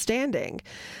werewolf standing?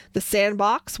 The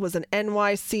Sandbox was an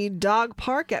NYC dog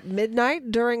park at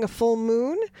midnight during a full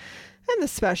moon. And the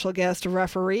special guest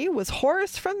referee was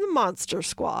Horace from the Monster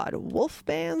Squad.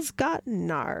 Wolfman's got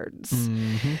nards.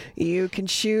 Mm-hmm. You can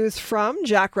choose from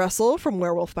Jack Russell from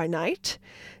Werewolf by Night,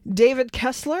 David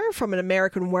Kessler from An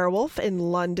American Werewolf in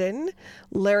London,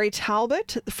 Larry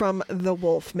Talbot from The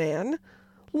Wolfman,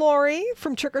 Laurie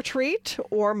from Trick or Treat,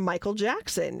 or Michael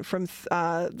Jackson from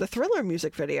the Thriller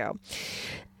music video.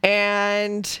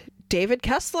 And David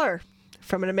Kessler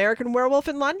from An American Werewolf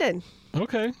in London.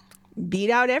 Okay. Beat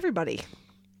out everybody. Got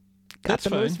That's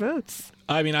the fine. most votes.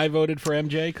 I mean, I voted for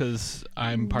MJ because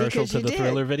I'm partial to the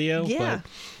Thriller video. Yeah.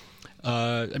 But,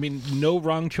 I mean, no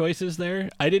wrong choices there.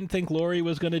 I didn't think Laurie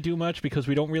was going to do much because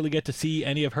we don't really get to see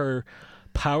any of her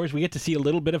powers. We get to see a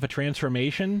little bit of a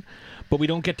transformation, but we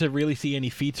don't get to really see any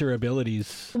feats or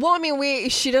abilities. Well, I mean,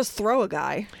 she does throw a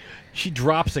guy. She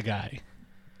drops a guy.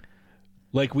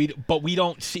 But we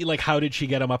don't see, like, how did she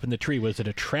get him up in the tree? Was it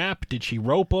a trap? Did she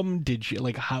rope him? Did she,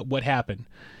 like, what happened?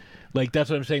 Like, that's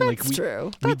what I'm saying. That's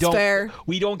true. We That's don't, fair.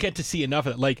 We don't get to see enough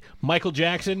of it. Like, Michael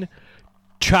Jackson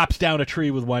chops down a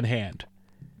tree with one hand.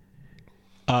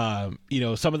 Some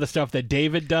of the stuff that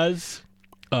David does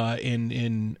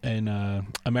in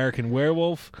American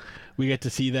Werewolf, we get to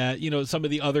see that. Some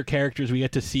of the other characters, we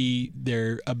get to see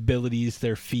their abilities,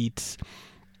 their feats.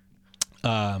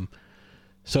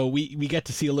 So we get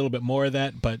to see a little bit more of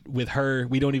that, but with her,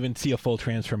 we don't even see a full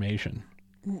transformation.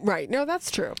 Right. No, that's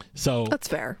true. So that's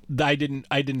fair. I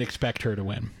didn't expect her to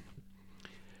win.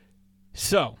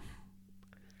 So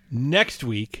next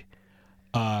week,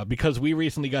 because we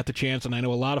recently got the chance, and I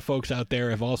know a lot of folks out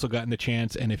there have also gotten the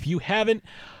chance, and if you haven't,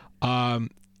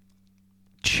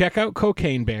 check out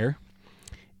Cocaine Bear.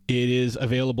 It is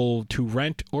available to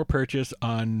rent or purchase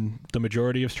on the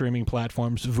majority of streaming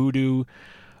platforms: Vudu,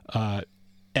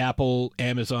 Apple,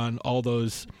 Amazon, all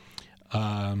those.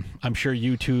 I'm sure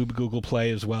YouTube, Google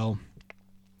Play as well.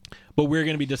 But we're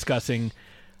going to be discussing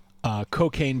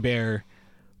Cocaine Bear,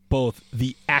 both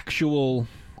the actual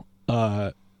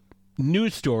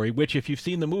news story, which if you've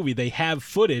seen the movie, they have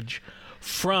footage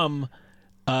from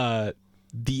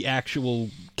the actual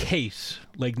case,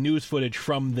 like news footage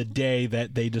from the day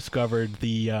that they discovered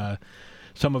the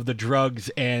some of the drugs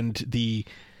and the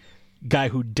guy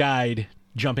who died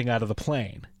jumping out of the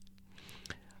plane.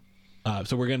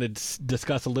 So we're going to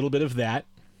discuss a little bit of that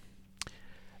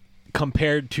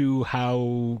compared to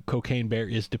how Cocaine Bear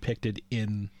is depicted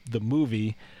in the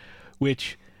movie,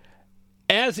 which,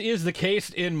 as is the case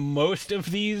in most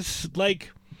of these,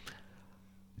 like,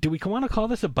 do we want to call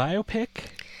this a biopic?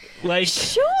 Like,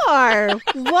 sure,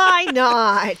 why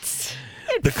not?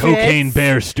 The Cocaine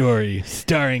Bear story,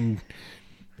 starring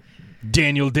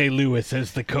Daniel Day-Lewis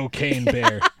as the Cocaine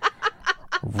Bear.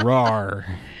 Rawr.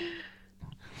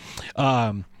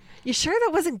 You sure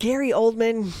that wasn't Gary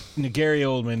Oldman? Gary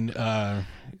Oldman,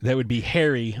 that would be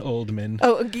Harry Oldman.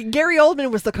 Oh, Gary Oldman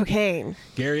was the cocaine.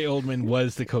 Gary Oldman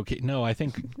was the cocaine. No, I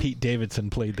think Pete Davidson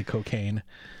played the cocaine.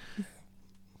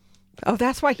 Oh,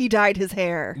 that's why he dyed his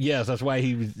hair. Yes, that's why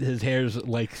his hair's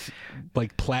like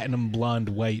platinum blonde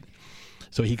white,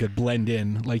 so he could blend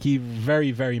in. Like, he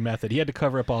very, very method. He had to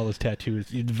cover up all his tattoos.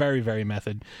 He's very, very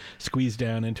method. Squeezed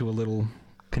down into a little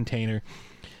container.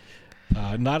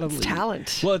 It's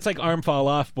talent. Well, it's like Arm Fall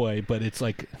Off Boy, but it's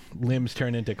like limbs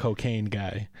turn into cocaine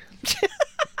guy.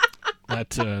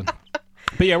 But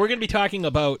yeah, we're gonna be talking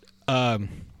about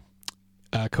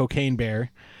Cocaine Bear,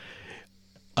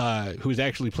 who's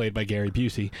actually played by Gary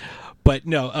Busey. But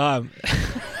no,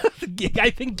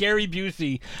 I think Gary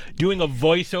Busey doing a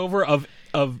voiceover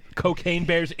of Cocaine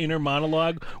Bear's inner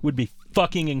monologue would be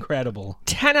fucking incredible.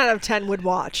 10 out of 10 would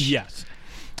watch. Yes.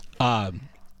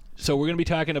 So we're going to be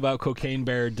talking about Cocaine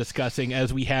Bear, discussing,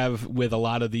 as we have with a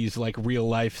lot of these like real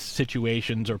life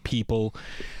situations or people,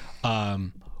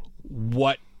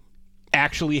 what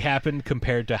actually happened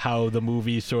compared to how the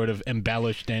movie sort of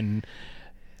embellished and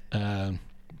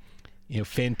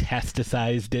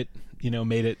fantasticized it,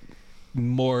 made it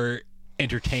more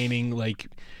entertaining, like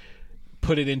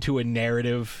put it into a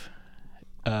narrative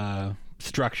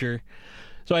structure.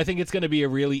 So I think it's going to be a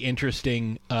really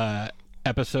interesting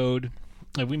episode.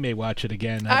 We may watch it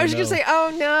again. I was going to say,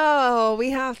 oh no,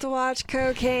 we have to watch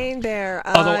Cocaine Bear.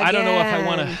 Although again. I don't know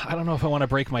if I want to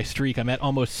break my streak. I'm at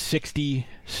almost 60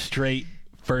 straight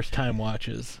first time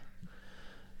watches.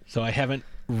 So I haven't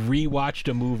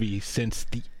rewatched a movie since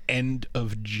the end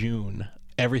of June.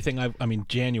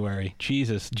 January.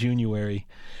 Jesus, January.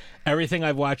 Everything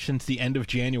I've watched since the end of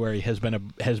January has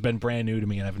been brand new to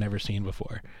me and I've never seen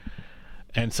before.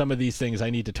 And some of these things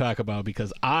I need to talk about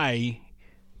because I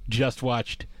just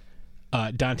watched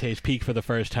Dante's Peak for the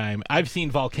first time. I've seen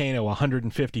Volcano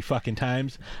 150 fucking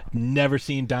times. Never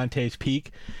seen Dante's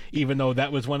Peak, even though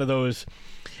that was one of those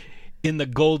in the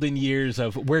golden years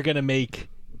of we're going to make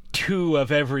 2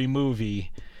 of every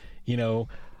movie.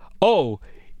 Oh,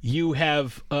 you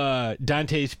have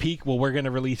Dante's Peak? Well, we're going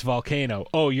to release Volcano.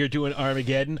 Oh, you're doing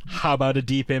Armageddon? How about a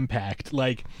Deep Impact?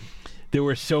 Like, there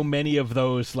were so many of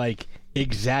those, like,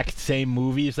 exact same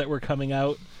movies that were coming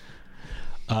out.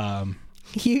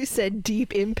 You said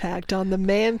Deep Impact on the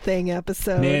Man Thing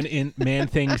episode. Man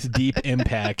Thing's Deep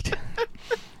Impact.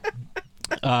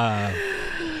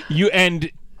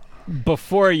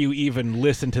 Before you even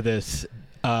listen to this,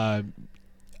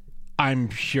 I'm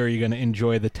sure you're going to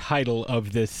enjoy the title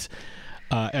of this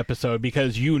episode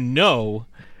because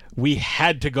we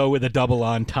had to go with a double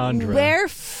entendre. We're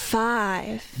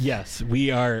 5. Yes,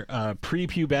 we are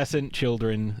prepubescent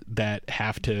children that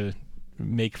have to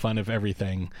make fun of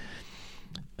everything.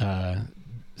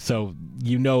 So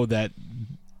that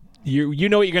You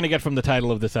know what you're going to get from the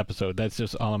title of this episode. That's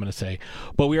just all I'm going to say.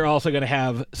 But we are also going to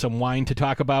have some wine to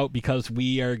talk about because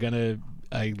we are going to,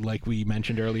 like we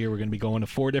mentioned earlier, we're going to be going to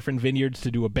 4 different vineyards to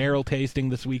do a barrel tasting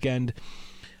this weekend.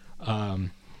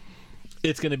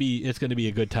 It's going to be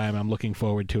a good time. I'm looking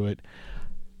forward to it.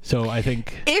 So I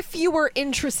think if you were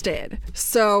interested,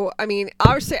 so I mean,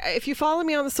 obviously, if you follow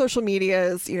me on the social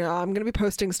medias, you know, I'm going to be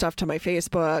posting stuff to my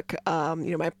Facebook,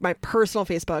 you know, my personal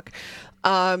Facebook.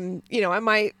 You know, I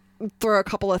might throw a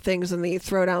couple of things in the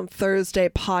Throwdown Thursday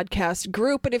podcast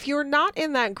group. And if you're not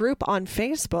in that group on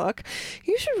Facebook,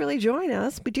 you should really join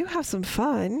us. We do have some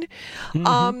fun.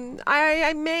 Mm-hmm.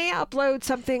 I may upload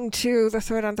something to the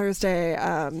Throwdown Thursday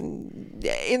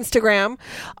Instagram,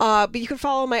 but you can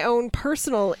follow my own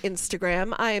personal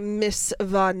Instagram. I am Miss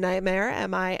Von Nightmare,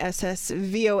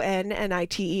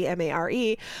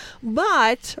 MissVonNittemare.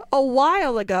 But a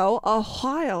while ago,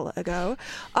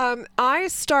 I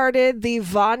started the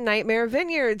Von Nightmare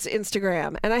Vineyards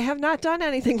Instagram, and I have not done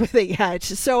anything with it yet.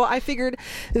 So I figured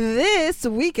this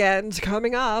weekend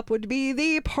coming up would be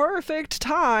the perfect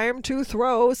time to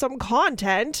throw some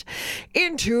content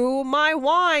into my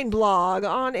wine blog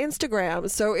on Instagram.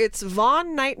 So it's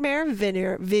Von Nightmare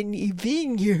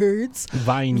Vineyards.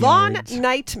 Von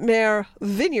Nightmare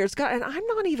Vineyards. God, and I'm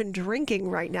not even drinking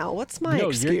right now. What's my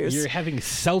excuse? You're having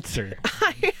seltzer.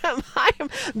 I am.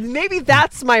 Maybe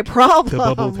that's my problem. The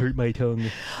bubbles hurt my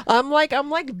tongue. I'm like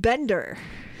Bender.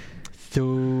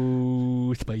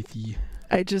 So spicy.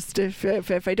 I just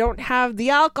if I don't have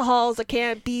the alcohols, I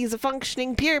can't be a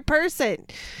functioning pure person.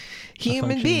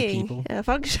 Human being. I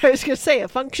was gonna say a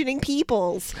functioning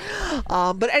peoples.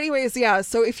 But anyways, yeah.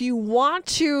 So if you want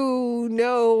to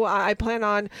know, I plan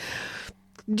on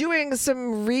doing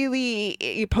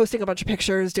posting a bunch of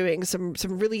pictures, doing some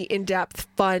really in-depth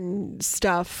fun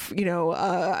stuff. You know,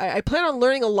 I plan on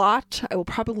learning a lot. I will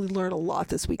probably learn a lot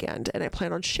this weekend, and I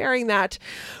plan on sharing that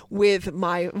with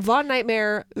my Von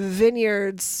Nightmare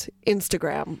Vineyards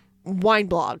Instagram wine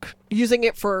blog, using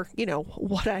it for, you know,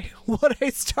 what I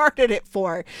started it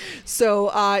for.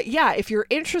 So yeah, if you're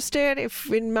interested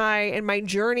in my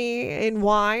journey in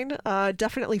wine,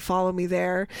 definitely follow me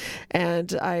there,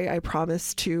 and I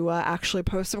promise to actually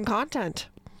post some content.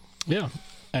 Yeah,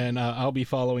 and I'll be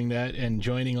following that and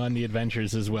joining on the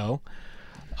adventures as well,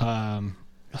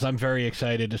 because I'm very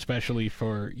excited, especially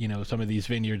for, you know, some of these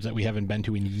vineyards that we haven't been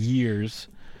to in years.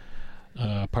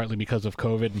 Partly because of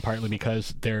COVID and partly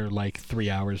because they're like 3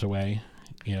 hours away,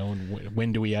 you know, and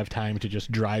when do we have time to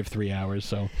just drive 3 hours?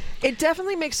 So it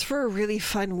definitely makes for a really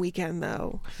fun weekend,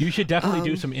 though. You should definitely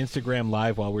do some Instagram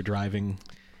live while we're driving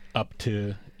up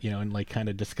to, you know, and like kind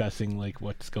of discussing like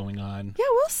what's going on. Yeah,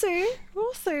 we'll see.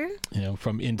 You know,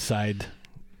 from inside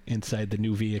the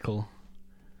new vehicle.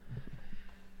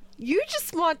 You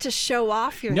just want to show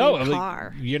off your new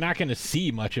car. Like, you're not going to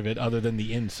see much of it other than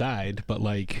the inside, but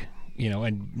like, you know,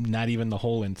 and not even the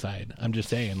whole inside. I'm just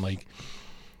saying, like,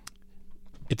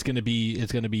 it'd be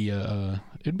a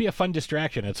fun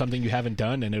distraction. It's something you haven't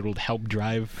done, and it'll help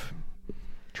drive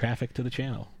traffic to the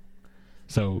channel.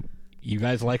 So, you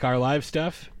guys like our live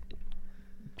stuff?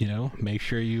 You know, make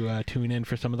sure you tune in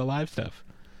for some of the live stuff.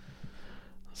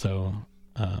 So,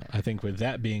 I think with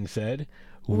that being said,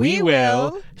 we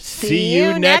will see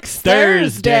you next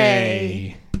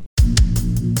Thursday.